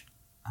Turkish.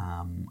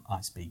 I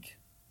speak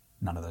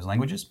none of those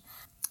languages.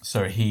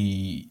 So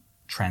he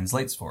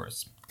translates for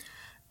us.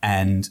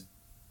 And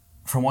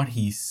from what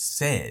he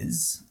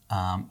says,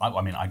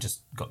 I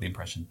just got the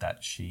impression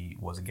that she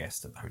was a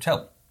guest at the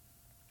hotel.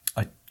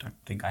 I don't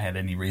think I had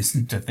any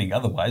reason to think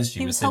otherwise.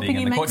 She was sitting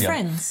in the courtyard. He was helping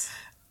you make friends.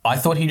 I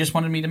thought he just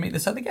wanted me to meet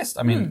this other guest.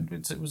 I mean,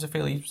 it was a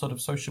fairly sort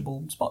of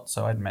sociable spot,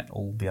 so I'd met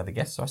all the other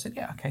guests. So I said,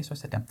 yeah, okay. So I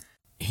sat down.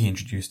 He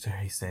introduced her.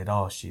 He said,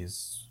 oh,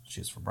 she's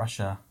from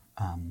Russia.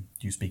 Do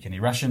you speak any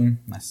Russian?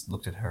 And I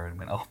looked at her and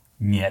went, oh,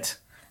 niet.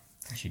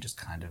 And she just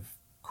kind of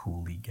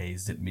coolly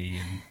gazed at me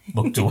and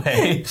looked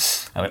away.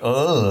 I went,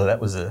 oh,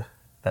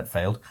 that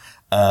failed.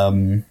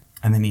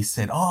 And then he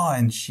said, oh,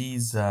 and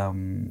she's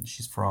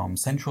from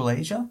Central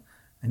Asia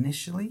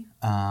initially.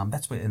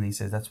 And he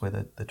says that's where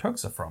the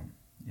Turks are from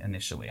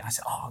initially. I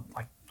said, oh,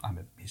 like I'm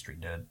a history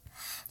nerd.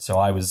 So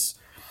I was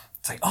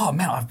like, oh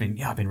man, I've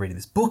been reading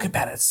this book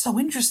about it. It's so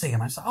interesting.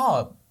 And I said,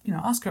 oh,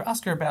 ask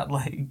her about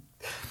like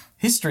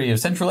history of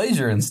Central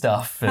Asia and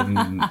stuff.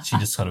 And she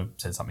just sort of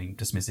said something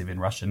dismissive in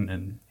Russian,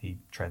 and he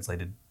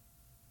translated,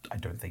 I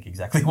don't think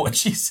exactly what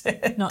she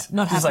said.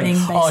 Not happening,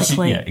 like,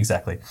 basically. Yeah,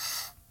 exactly.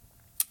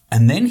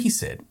 And then he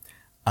said,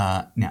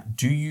 now,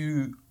 do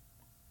you,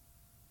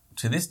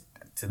 to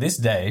this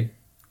day,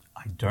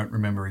 I don't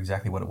remember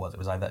exactly what it was. It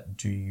was either,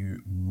 do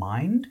you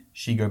mind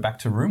she go back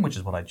to room, which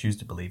is what I choose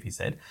to believe he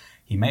said.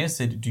 He may have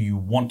said, do you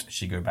want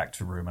she go back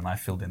to room? And I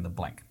filled in the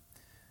blank.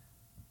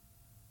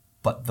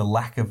 But the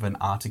lack of an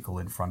article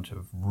in front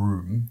of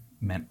room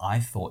meant I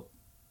thought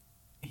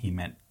he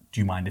meant, do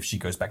you mind if she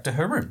goes back to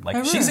her room?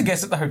 Like, she's a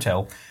guest at the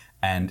hotel,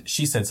 and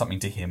she said something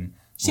to him.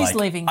 She's like,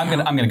 leaving now.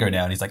 I'm gonna go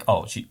now. And he's like,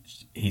 oh,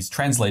 he's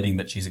translating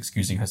that she's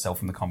excusing herself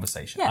from the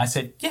conversation. Yeah. I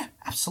said, yeah,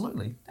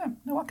 absolutely.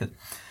 No, I could.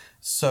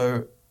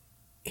 So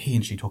he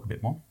and she talk a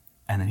bit more.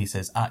 And then he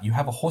says, you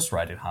have a horse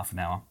ride in half an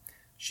hour.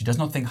 She does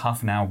not think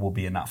half an hour will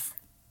be enough.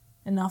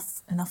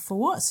 Enough for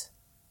what?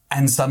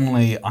 And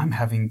suddenly I'm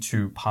having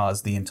to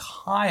parse the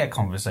entire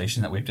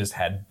conversation that we've just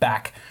had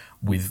back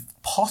with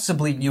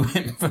possibly new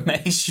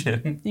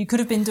information. You could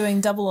have been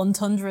doing double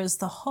entendres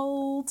the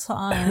whole Who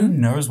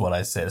time. knows what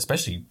I said,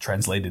 especially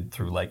translated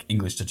through like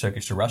English to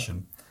Turkish to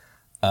Russian.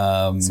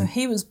 So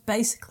he was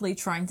basically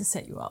trying to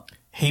set you up.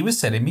 He was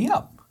setting me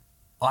up.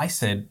 I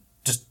said,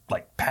 just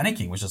like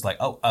panicking, was just like,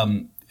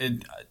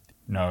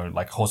 no,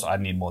 like horse, I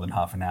need more than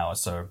half an hour,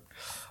 so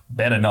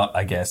better not,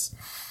 I guess.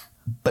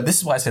 But this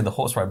is why I said the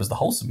horse ride was the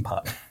wholesome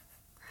part.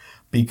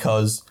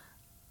 Because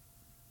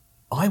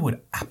I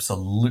would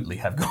absolutely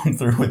have gone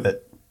through with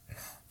it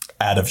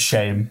out of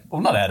shame.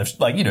 Well, not out of,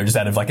 like, you know, just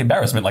out of like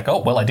embarrassment. Like, oh,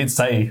 well, I did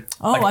say,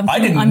 I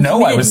didn't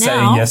know I was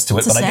saying yes to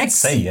it, but I did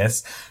say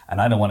yes.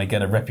 And I don't want to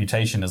get a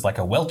reputation as like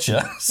a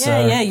welcher.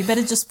 So Yeah, you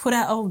better just put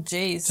out, oh,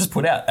 geez. just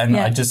put out. And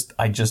I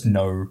just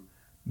know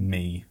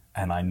me,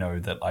 and I know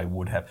that I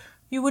would have.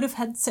 You would have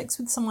had sex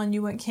with someone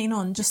you weren't keen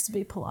on just to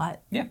be polite.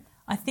 Yeah.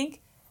 I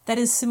think that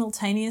is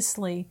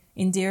simultaneously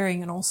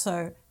endearing and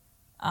also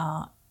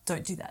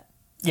don't do that.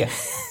 Yeah,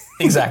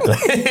 exactly.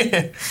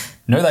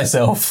 Know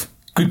thyself.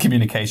 Good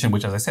communication,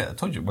 which, as I said, I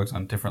told you it works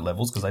on different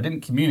levels because I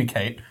didn't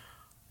communicate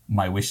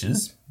my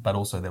wishes, but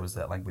also there was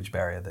that language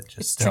barrier that just...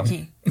 It's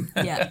tricky.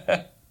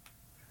 Yeah.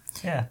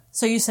 Yeah.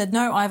 So you said,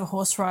 no, I have a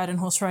horse ride and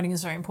horse riding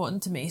is very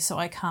important to me, so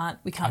we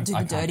can't do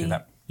the dirty do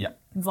that. Yeah.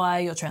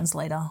 via your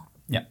translator.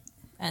 Yeah.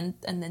 And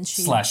then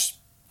she...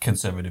 /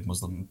 conservative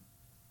Muslim,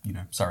 you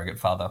know, surrogate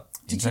father.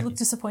 Did you look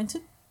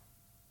disappointed?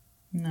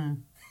 No.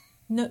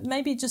 No,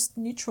 maybe just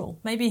neutral.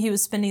 Maybe he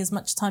was spending as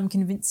much time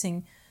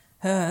convincing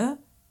her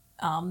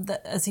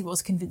that as he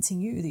was convincing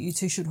you that you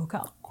two should hook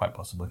up. Quite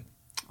possibly.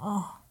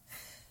 Oh,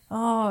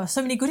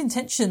 so many good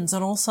intentions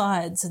on all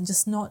sides and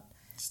just not...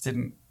 Just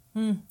didn't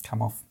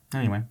come off.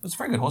 Anyway, it was a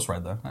very good horse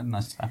ride though. I had a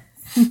nice time.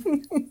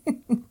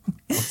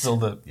 What's all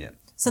the... Yeah.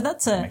 So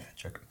that's Make that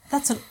joke.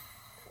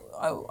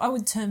 I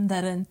would term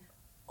that an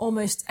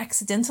almost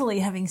accidentally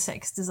having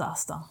sex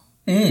disaster.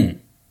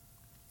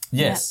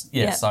 Yes.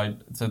 Yeah. So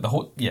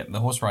the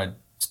horse ride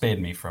spared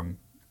me from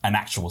an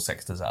actual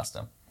sex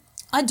disaster.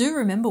 I do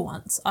remember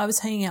once I was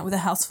hanging out with a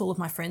house full of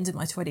my friends in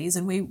my 20s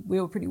and we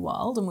were pretty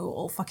wild and we were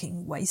all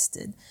fucking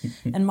wasted.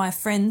 And my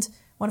friend,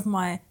 one of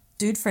my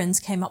dude friends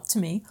came up to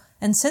me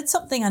and said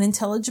something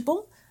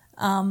unintelligible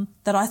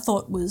that I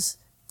thought was,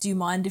 do you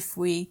mind if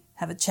we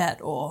have a chat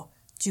or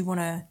do you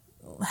want to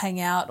hang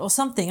out or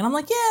something? And I'm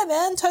like, yeah,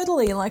 man,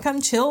 totally. Like,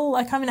 I'm chill.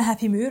 Like, I'm in a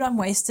happy mood. I'm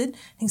wasted. And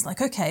he's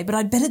like, okay, but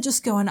I'd better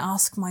just go and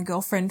ask my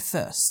girlfriend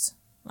first.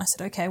 I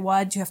said, okay,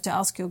 why do you have to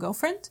ask your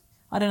girlfriend?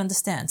 I don't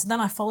understand. So then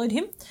I followed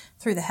him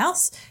through the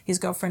house. His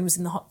girlfriend was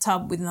in the hot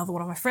tub with another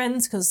one of my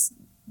friends because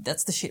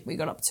that's the shit we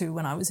got up to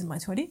when I was in my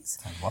 20s.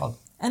 Sounds wild.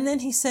 And then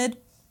he said,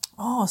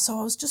 oh, so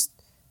I was just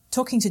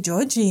talking to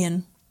Georgie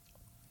and,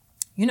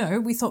 you know,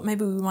 we thought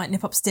maybe we might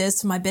nip upstairs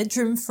to my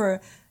bedroom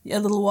for a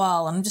little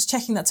while and I'm just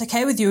checking that's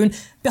okay with you. And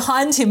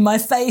behind him, my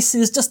face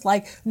is just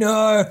like,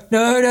 no,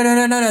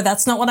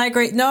 that's not what I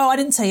agreed. No, I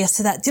didn't say yes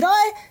to that. Did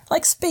I?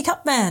 Like, speak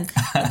up, man.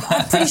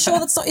 I'm pretty sure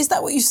that's not, is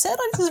that what you said?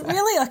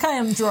 Really? Like, I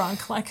am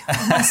drunk. Like,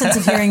 my sense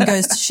of hearing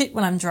goes to shit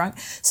when I'm drunk.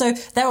 So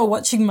they were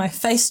watching my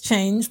face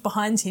change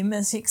behind him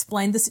as he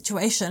explained the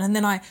situation. And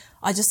then I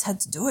just had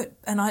to do it.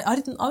 And I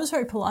was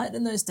very polite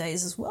in those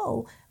days as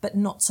well, but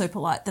not so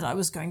polite that I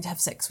was going to have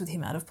sex with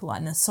him out of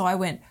politeness. So I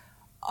went,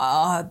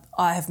 I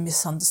have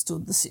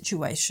misunderstood the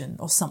situation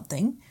or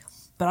something,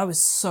 but I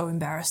was so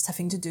embarrassed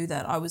having to do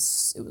that. I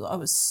was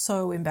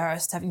so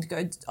embarrassed having to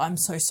go, I'm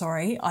so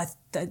sorry. I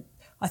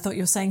thought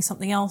you were saying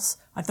something else.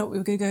 I thought we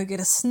were going to go get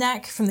a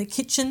snack from the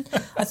kitchen.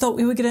 I thought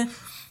we were going to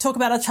talk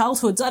about our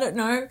childhoods. I don't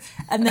know.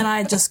 And then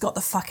I just got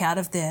the fuck out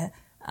of there.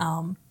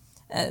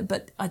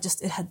 But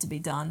it had to be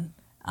done.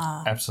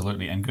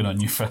 Absolutely. And good on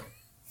you for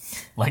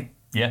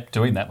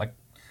doing that. Like,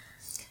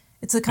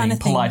 it's the kind of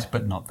thing. Polite,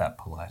 but not that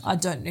polite. I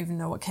don't even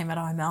know what came out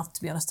of my mouth,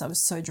 to be honest. I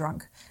was so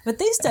drunk. But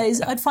these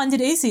days, I'd find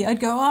it easy. I'd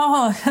go,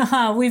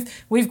 oh,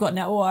 we've gotten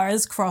our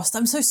wires crossed.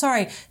 I'm so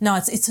sorry. No,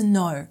 it's a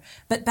no.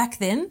 But back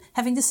then,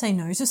 having to say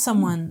no to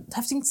someone,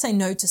 having to say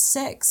no to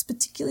sex,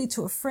 particularly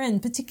to a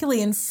friend,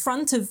 particularly in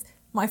front of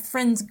my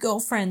friend's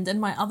girlfriend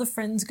and my other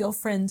friend's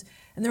girlfriend,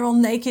 and they're all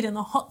naked in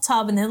the hot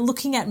tub and they're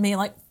looking at me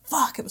like,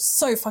 fuck, it was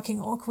so fucking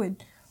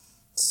awkward.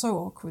 So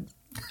awkward.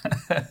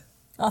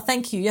 Oh,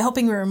 thank you. You're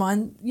helping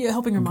remind me of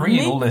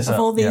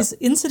all these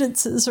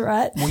incidences,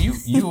 right? Well,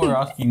 you were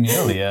asking me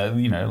earlier,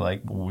 you know,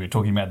 like we were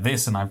talking about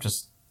this, and I've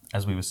just,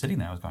 as we were sitting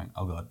there, I was going,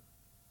 oh god,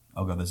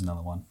 there's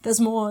another one. There's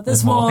more.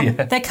 Yeah.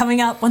 They're coming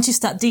up. Once you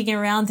start digging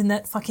around in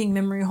that fucking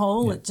memory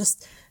hole, it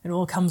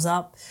all comes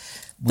up.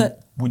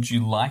 Would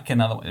you like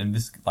another one? And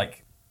this,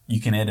 like,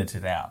 you can edit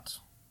it out,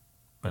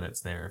 but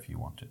it's there if you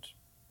want it.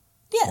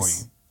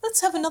 Yes. Let's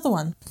have another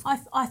one.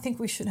 I think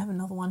we should have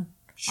another one.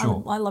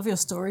 Sure. I love your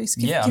stories.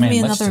 Give me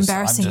another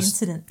embarrassing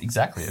incident.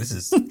 Exactly. This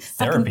is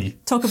therapy.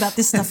 Talk about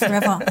this stuff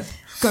forever.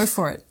 Go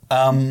for it.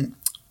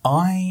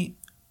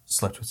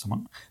 slept with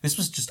someone. This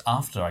was just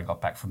after I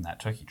got back from that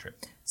Turkey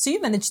trip. So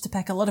you managed to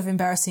pack a lot of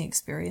embarrassing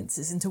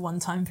experiences into one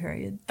time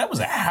period. That was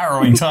a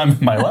harrowing time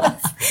in my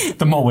life.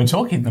 The more we're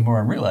talking, the more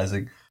I'm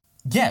realizing.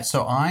 Yeah,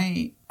 so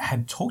I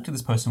had talked to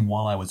this person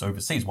while I was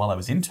overseas, while I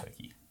was in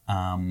Turkey,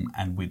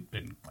 and we'd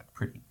been like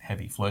pretty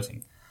heavy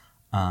flirting.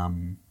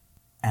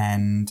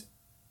 And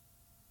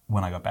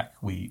when I got back,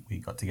 we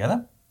got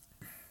together.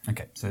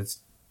 Okay, so it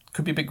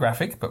could be a bit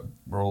graphic, but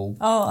we're all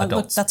adults.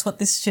 Look, that's what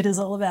this shit is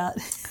all about.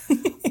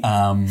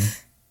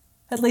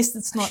 At least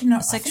it's not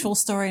a sexual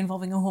story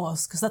involving a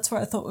horse, because that's where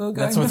I thought we were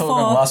going before. That's where I thought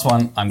we were going. Last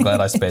one. I'm glad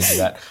I spared you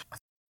that.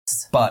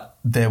 But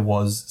there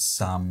was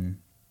some,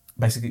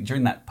 basically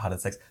during that part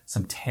of sex,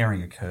 some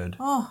tearing occurred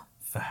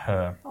for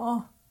her.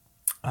 Oh.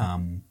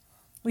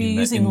 Were you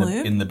using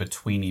lube? In the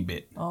betweeny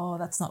bit. Oh,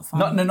 that's not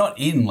fun. Not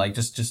in, like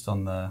just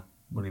on the,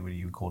 what do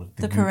you call it?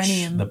 The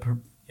perineum.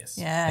 Yes.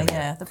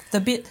 Yeah. The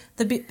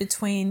bit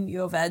between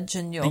your vag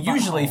and your butthole.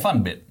 Usually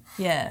fun bit.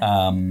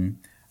 Yeah.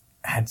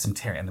 Had some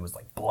tearing, and there was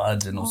like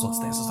blood and all sorts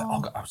of things. I was like, oh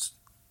God, I was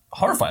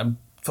horrified.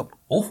 I felt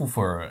awful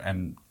for her,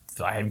 and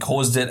I had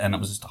caused it, and it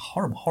was just a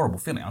horrible, horrible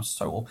feeling. I was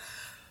so awful.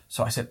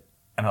 So I said,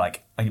 and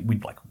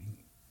we'd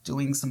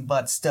doing some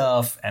butt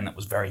stuff, and it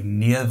was very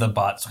near the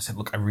butt. So I said,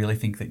 look, I really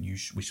think that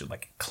we should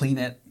like clean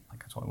it.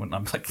 Like that's what I went.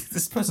 I'm like,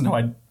 this person who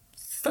I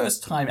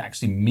first time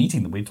actually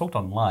meeting them. We talked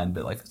online,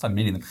 but like first time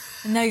meeting them.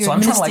 And now you're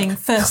administering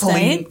first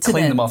aid to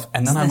clean them off,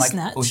 and then I'm like,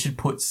 snatch. we should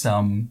put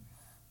some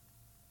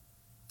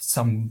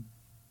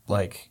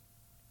like.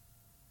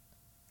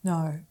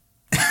 No.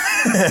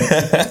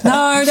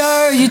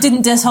 No, you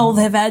didn't Dettol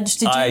their vag,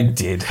 did you? I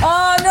did.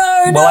 Oh,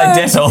 no. Well, I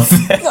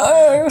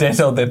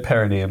Dettol their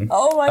perineum.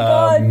 Oh, my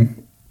God.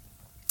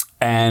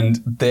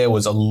 And there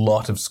was a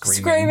lot of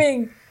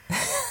screaming.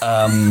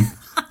 And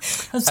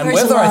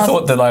whether I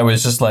thought that I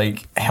was just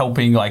like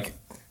helping like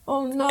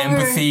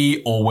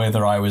empathy, or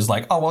whether I was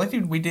like, oh, well,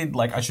 we did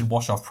like I should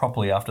wash off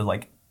properly after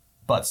like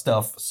butt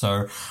stuff,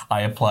 so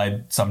I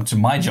applied some to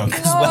my junk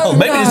as well.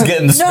 Maybe it's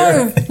getting the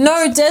spirit.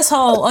 No,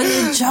 Dettol on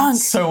your junk.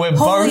 So we're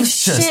both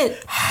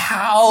just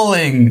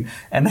howling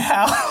and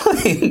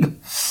howling.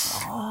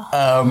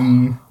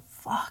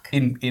 Fuck.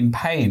 In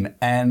pain,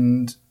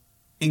 and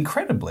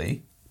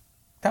incredibly,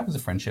 that was a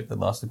friendship that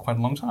lasted quite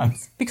a long time.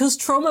 Because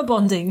trauma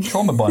bonding.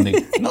 Not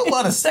a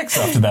lot of sex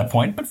after that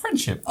point, but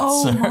friendship.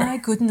 Oh, my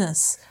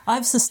goodness.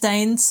 I've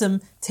sustained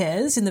some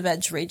tears in the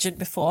vag region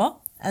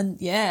before,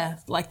 and yeah,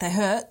 like they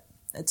hurt.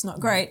 It's not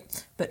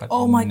great, but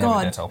oh my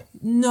God. Dettol.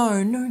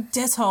 No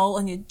Dettol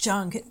on your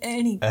junk at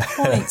any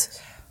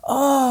point.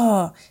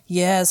 Oh,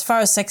 yeah, as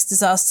far as sex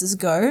disasters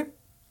go,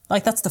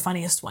 like that's the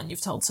funniest one you've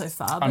told so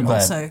far, but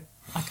also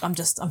like, I'm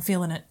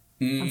feeling it.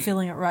 I'm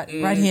feeling it right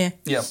here.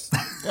 Yep.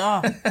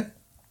 Oh.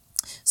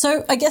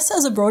 So I guess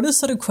as a broader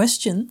sort of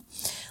question,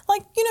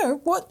 like,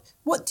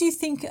 what do you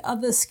think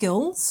are the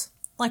skills?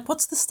 Like,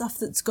 what's the stuff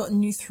that's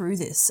gotten you through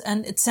this?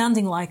 And it's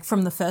sounding like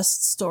from the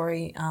first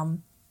story,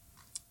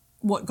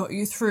 what got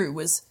you through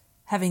was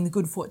having the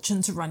good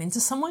fortune to run into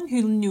someone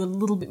who knew a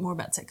little bit more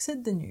about sex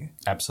ed than you.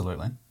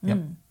 Absolutely. Yep.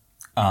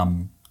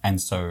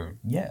 And so,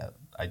 yeah,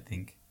 I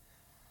think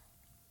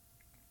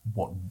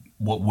what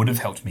would have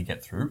helped me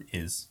get through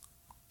is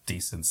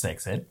decent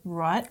sex ed.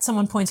 Right.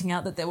 Someone pointing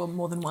out that there were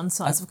more than one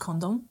size of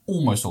condom.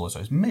 Almost all of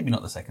those. Maybe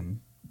not the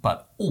second,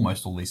 but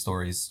almost all these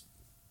stories,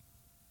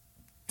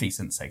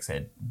 decent sex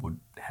ed would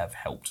have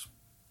helped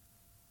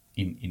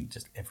in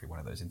just every one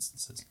of those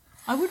instances.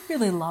 I would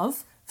really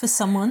love for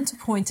someone to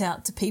point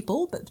out to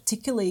people, but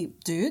particularly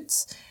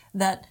dudes,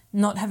 that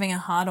not having a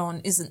hard-on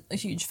isn't a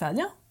huge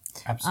failure.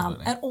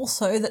 Absolutely. And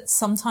also that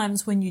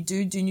sometimes when you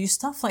do new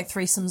stuff like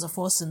threesomes or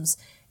foursomes,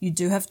 you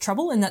do have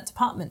trouble in that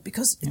department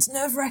because it's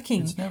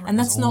nerve-wracking. And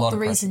that's not the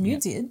reason you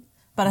did,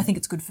 but I think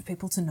it's good for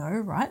people to know,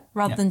 right?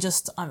 Rather than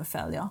just, I'm a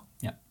failure.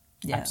 Yeah,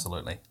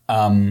 absolutely.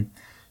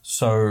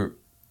 So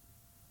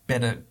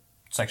better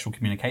sexual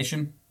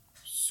communication,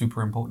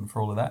 super important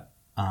for all of that.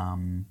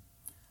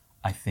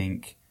 I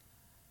think,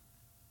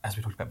 as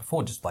we talked about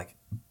before, just like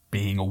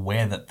being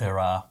aware that there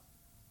are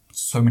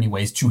so many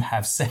ways to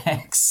have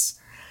sex,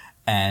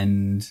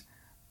 and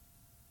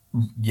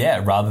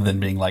rather than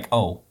being like,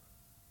 oh,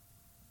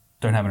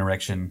 don't have an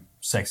erection,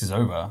 sex is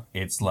over.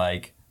 It's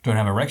like, don't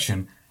have an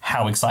erection,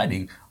 how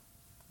exciting.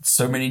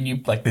 So many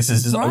new, like this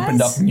has just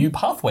opened up new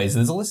pathways.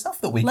 There's all this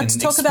stuff that we can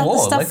explore. Let's talk about the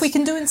stuff we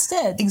can do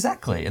instead.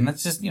 Exactly. And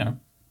that's just,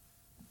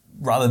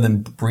 rather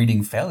than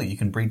breeding failure, you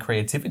can breed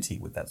creativity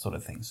with that sort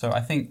of thing. So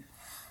I think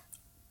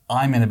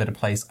I'm in a better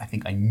place. I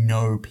think I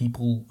know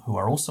people who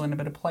are also in a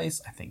better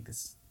place. I think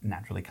this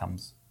naturally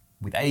comes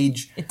with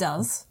age. It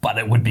does. But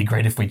it would be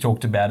great if we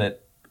talked about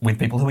it with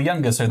people who are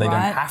younger so they don't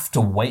have to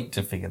wait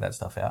to figure that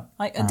stuff out.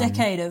 Like a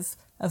decade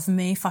of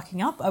me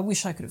fucking up, I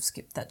wish I could have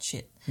skipped that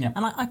shit. Yeah.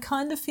 And I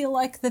kind of feel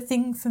like the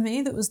thing for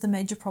me that was the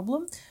major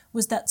problem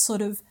was that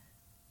sort of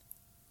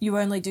you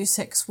only do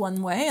sex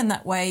one way, and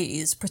that way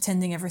is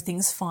pretending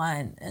everything's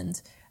fine.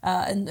 And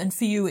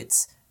for you,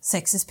 it's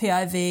sex is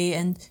PIV,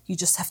 and you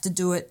just have to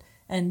do it,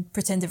 and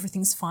pretend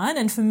everything's fine.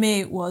 And for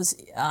me, it was,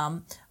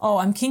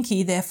 I'm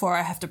kinky, therefore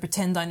I have to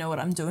pretend I know what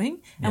I'm doing.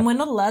 Yep. And we're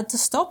not allowed to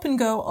stop and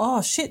go,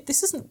 oh shit,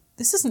 this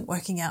isn't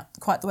working out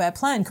quite the way I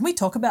planned. Can we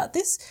talk about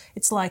this?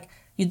 It's like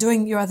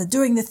you're either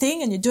doing the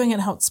thing and you're doing it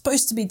how it's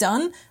supposed to be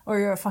done, or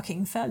you're a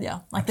fucking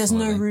failure. Like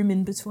Absolutely. There's no room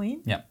in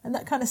between. Yep. And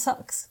that kind of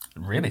sucks.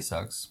 It really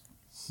sucks.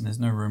 And there's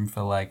no room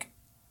for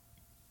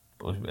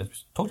as we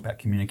talked about,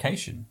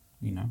 communication.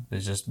 You know,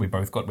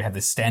 we have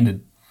this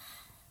standard,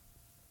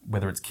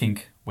 whether it's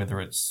kink, whether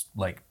it's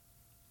like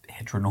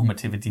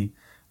heteronormativity,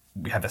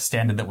 we have a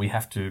standard that we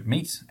have to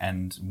meet,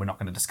 and we're not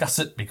going to discuss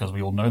it because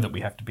we all know that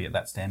we have to be at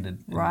that standard.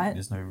 Right.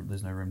 There's no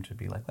room to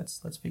be like, let's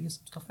figure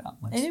some stuff out.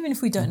 And even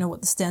if we don't know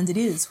what the standard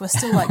is, we're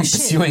still like,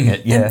 shit. Pursuing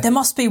it, yeah. There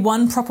must be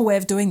one proper way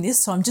of doing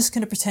this, so I'm just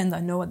going to pretend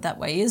I know what that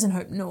way is and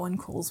hope no one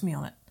calls me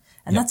on it.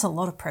 And that's a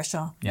lot of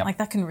pressure. Yep. Like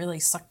that can really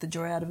suck the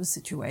joy out of a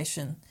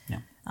situation.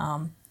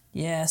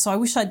 Yeah. So I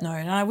wish I'd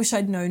known. And I wish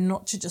I'd known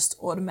not to just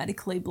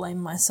automatically blame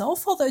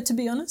myself. Although, to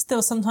be honest, there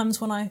were some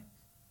times when I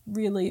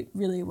really,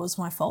 really was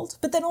my fault.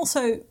 But then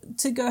also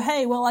to go,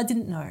 hey, well, I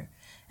didn't know.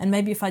 And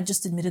maybe if I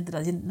just admitted that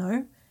I didn't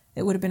know,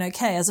 it would have been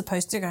okay, as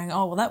opposed to going,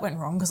 oh, well, that went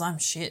wrong because I'm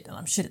shit and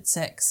I'm shit at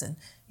sex and,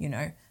 you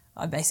know,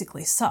 I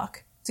basically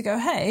suck. To go,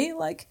 hey,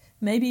 like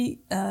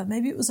maybe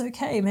it was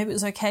okay. Maybe it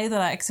was okay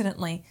that I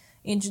accidentally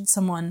injured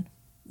someone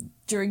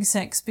during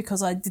sex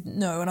because I didn't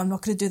know and I'm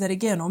not going to do that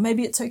again. Or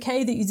maybe it's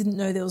okay that you didn't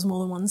know there was more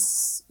than one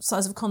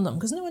size of condom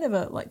because no one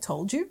ever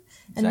told you.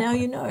 And now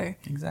you know.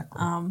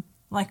 Exactly.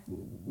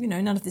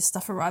 None of this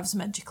stuff arrives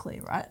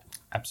magically, right?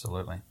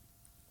 Absolutely.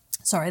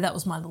 Sorry, that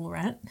was my little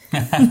rant.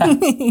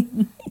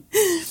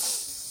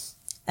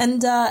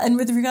 And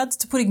with regards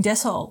to putting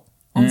Dettol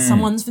on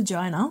someone's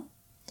vagina,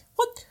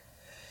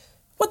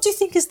 what do you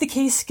think is the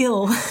key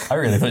skill? I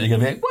really thought you were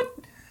going to be like,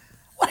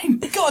 what in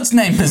God's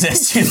name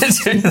possessed you to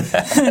do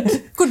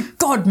that? Good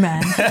God,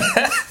 man.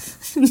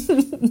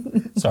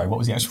 Sorry, what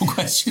was the actual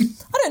question?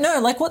 I don't know.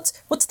 Like,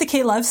 what's the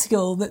key life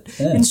skill that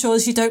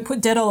ensures you don't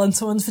put Dettol on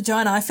someone's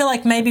vagina? I feel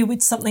like maybe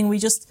it's something we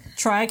just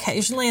try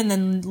occasionally and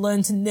then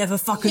learn to never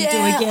fucking do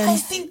again. I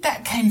think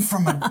that came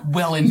from a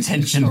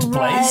well-intentioned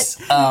place.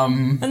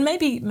 And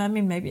maybe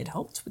it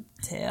helped with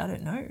the tear. I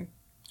don't know.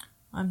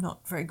 I'm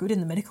not very good in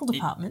the medical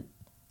department.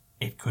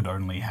 It could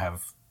only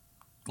have,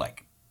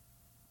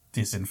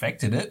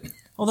 disinfected it.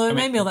 Although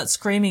maybe all that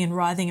screaming and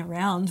writhing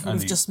around would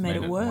have just made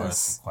it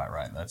worse. Quite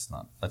right. Let's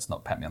not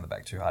pat me on the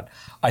back too hard.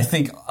 I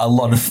think a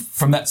lot of,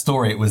 from that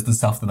story, it was the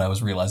stuff that I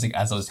was realizing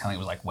as I was telling it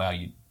was like, wow,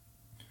 you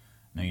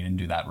didn't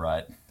do that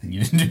right. And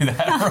you didn't do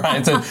that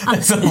right. So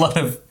there's a lot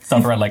of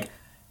stuff around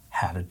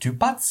how to do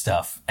butt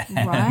stuff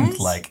and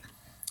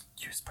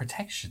use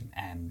protection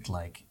and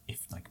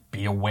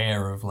be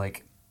aware of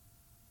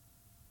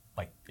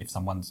if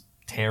someone's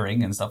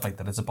tearing and stuff like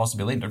that, it's a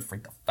possibility. Don't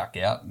freak the fuck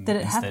out. And that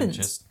it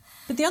happens.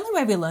 But the only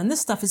way we learn this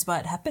stuff is by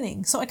it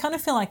happening. So I kind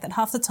of feel like that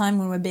half the time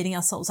when we're beating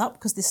ourselves up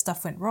because this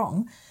stuff went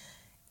wrong,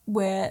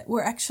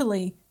 we're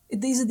actually,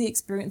 these are the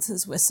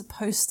experiences we're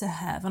supposed to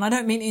have. And I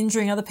don't mean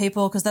injuring other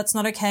people because that's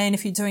not okay. And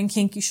if you're doing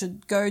kink, you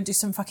should go do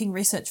some fucking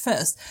research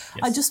first.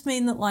 Yes. I just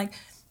mean that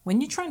when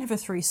you try and have a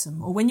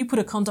threesome, or when you put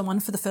a condom on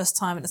for the first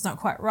time and it's not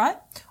quite right,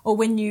 or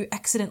when you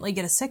accidentally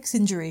get a sex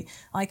injury,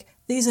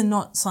 these are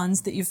not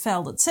signs that you've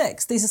failed at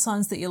sex. These are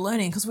signs that you're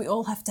learning because we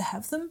all have to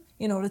have them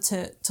in order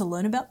to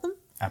learn about them.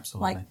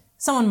 Absolutely.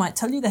 Someone might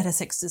tell you they had a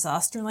sex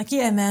disaster and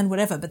yeah, man,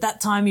 whatever. But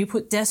that time you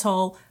put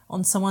Dettol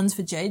on someone's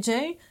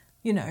vajayjay,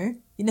 you're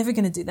never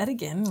going to do that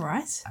again,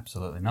 right?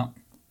 Absolutely not.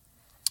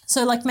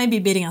 So maybe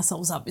beating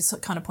ourselves up is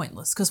kind of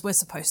pointless because we're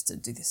supposed to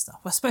do this stuff.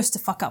 We're supposed to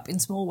fuck up in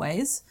small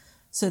ways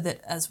so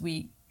that as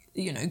we,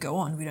 go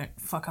on, we don't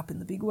fuck up in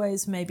the big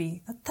ways.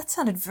 Maybe that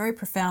sounded very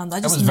profound.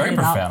 That was very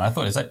profound. I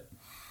thought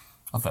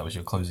it was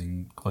your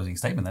closing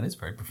statement. That is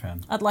very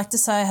profound. I'd like to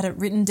say I had it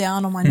written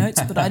down on my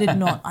notes, but I did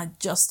not. I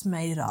just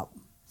made it up.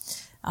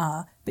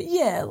 But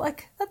yeah,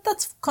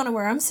 that's kind of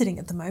where I'm sitting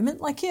at the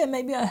moment.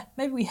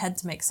 Maybe we had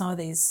to make some of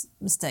these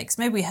mistakes.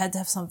 Maybe we had to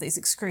have some of these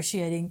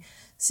excruciating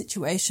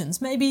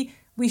situations. Maybe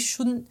we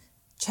shouldn't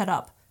chat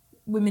up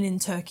women in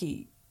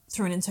Turkey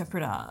through an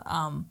interpreter.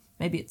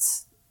 Maybe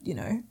it's,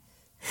 I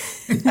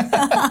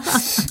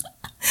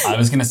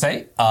was going to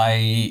say,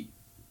 I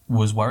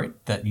was worried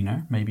that,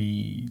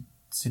 maybe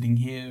sitting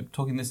here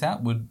talking this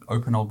out would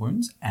open old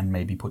wounds and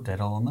maybe put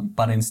Dettol on them.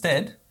 But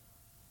instead,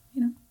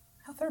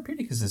 how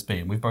therapeutic has this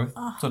been? We've both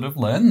sort of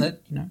learned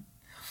that,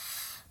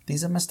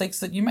 these are mistakes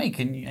that you make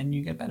and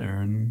you get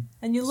better.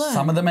 And you learn.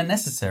 Some of them are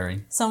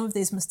necessary. Some of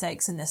these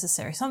mistakes are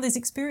necessary. Some of these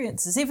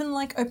experiences, even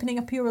opening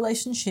up your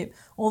relationship,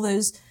 all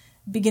those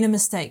beginner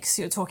mistakes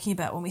you're talking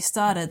about when we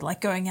started,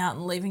 going out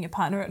and leaving your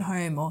partner at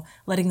home or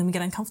letting them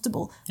get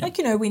uncomfortable.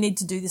 Yep. We need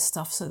to do this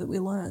stuff so that we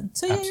learn.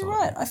 So yeah, Absolutely. You're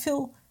right. I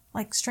feel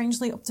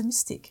strangely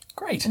optimistic.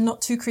 Great. And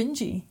not too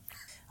cringy.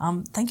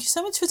 Thank you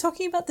so much for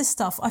talking about this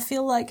stuff. I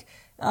feel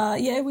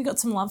we got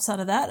some laughs out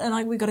of that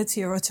and we got a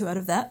tear or two out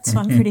of that. So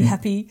I'm pretty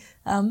happy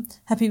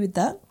with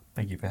that.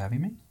 Thank you for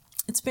having me.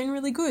 It's been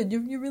really good.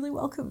 You're really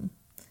welcome.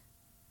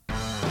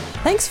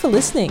 Thanks for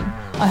listening.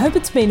 I hope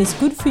it's been as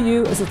good for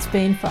you as it's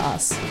been for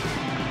us.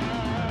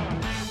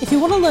 If you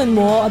want to learn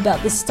more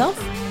about this stuff,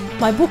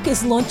 my book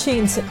is launching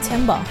in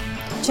September.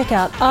 Check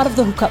out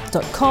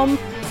artofthehookup.com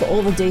for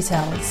all the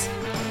details.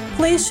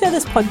 Please share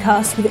this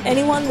podcast with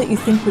anyone that you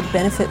think would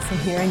benefit from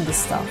hearing this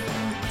stuff.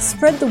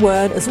 Spread the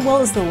word as well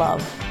as the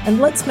love,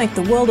 and let's make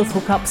the world of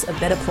hookups a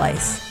better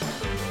place.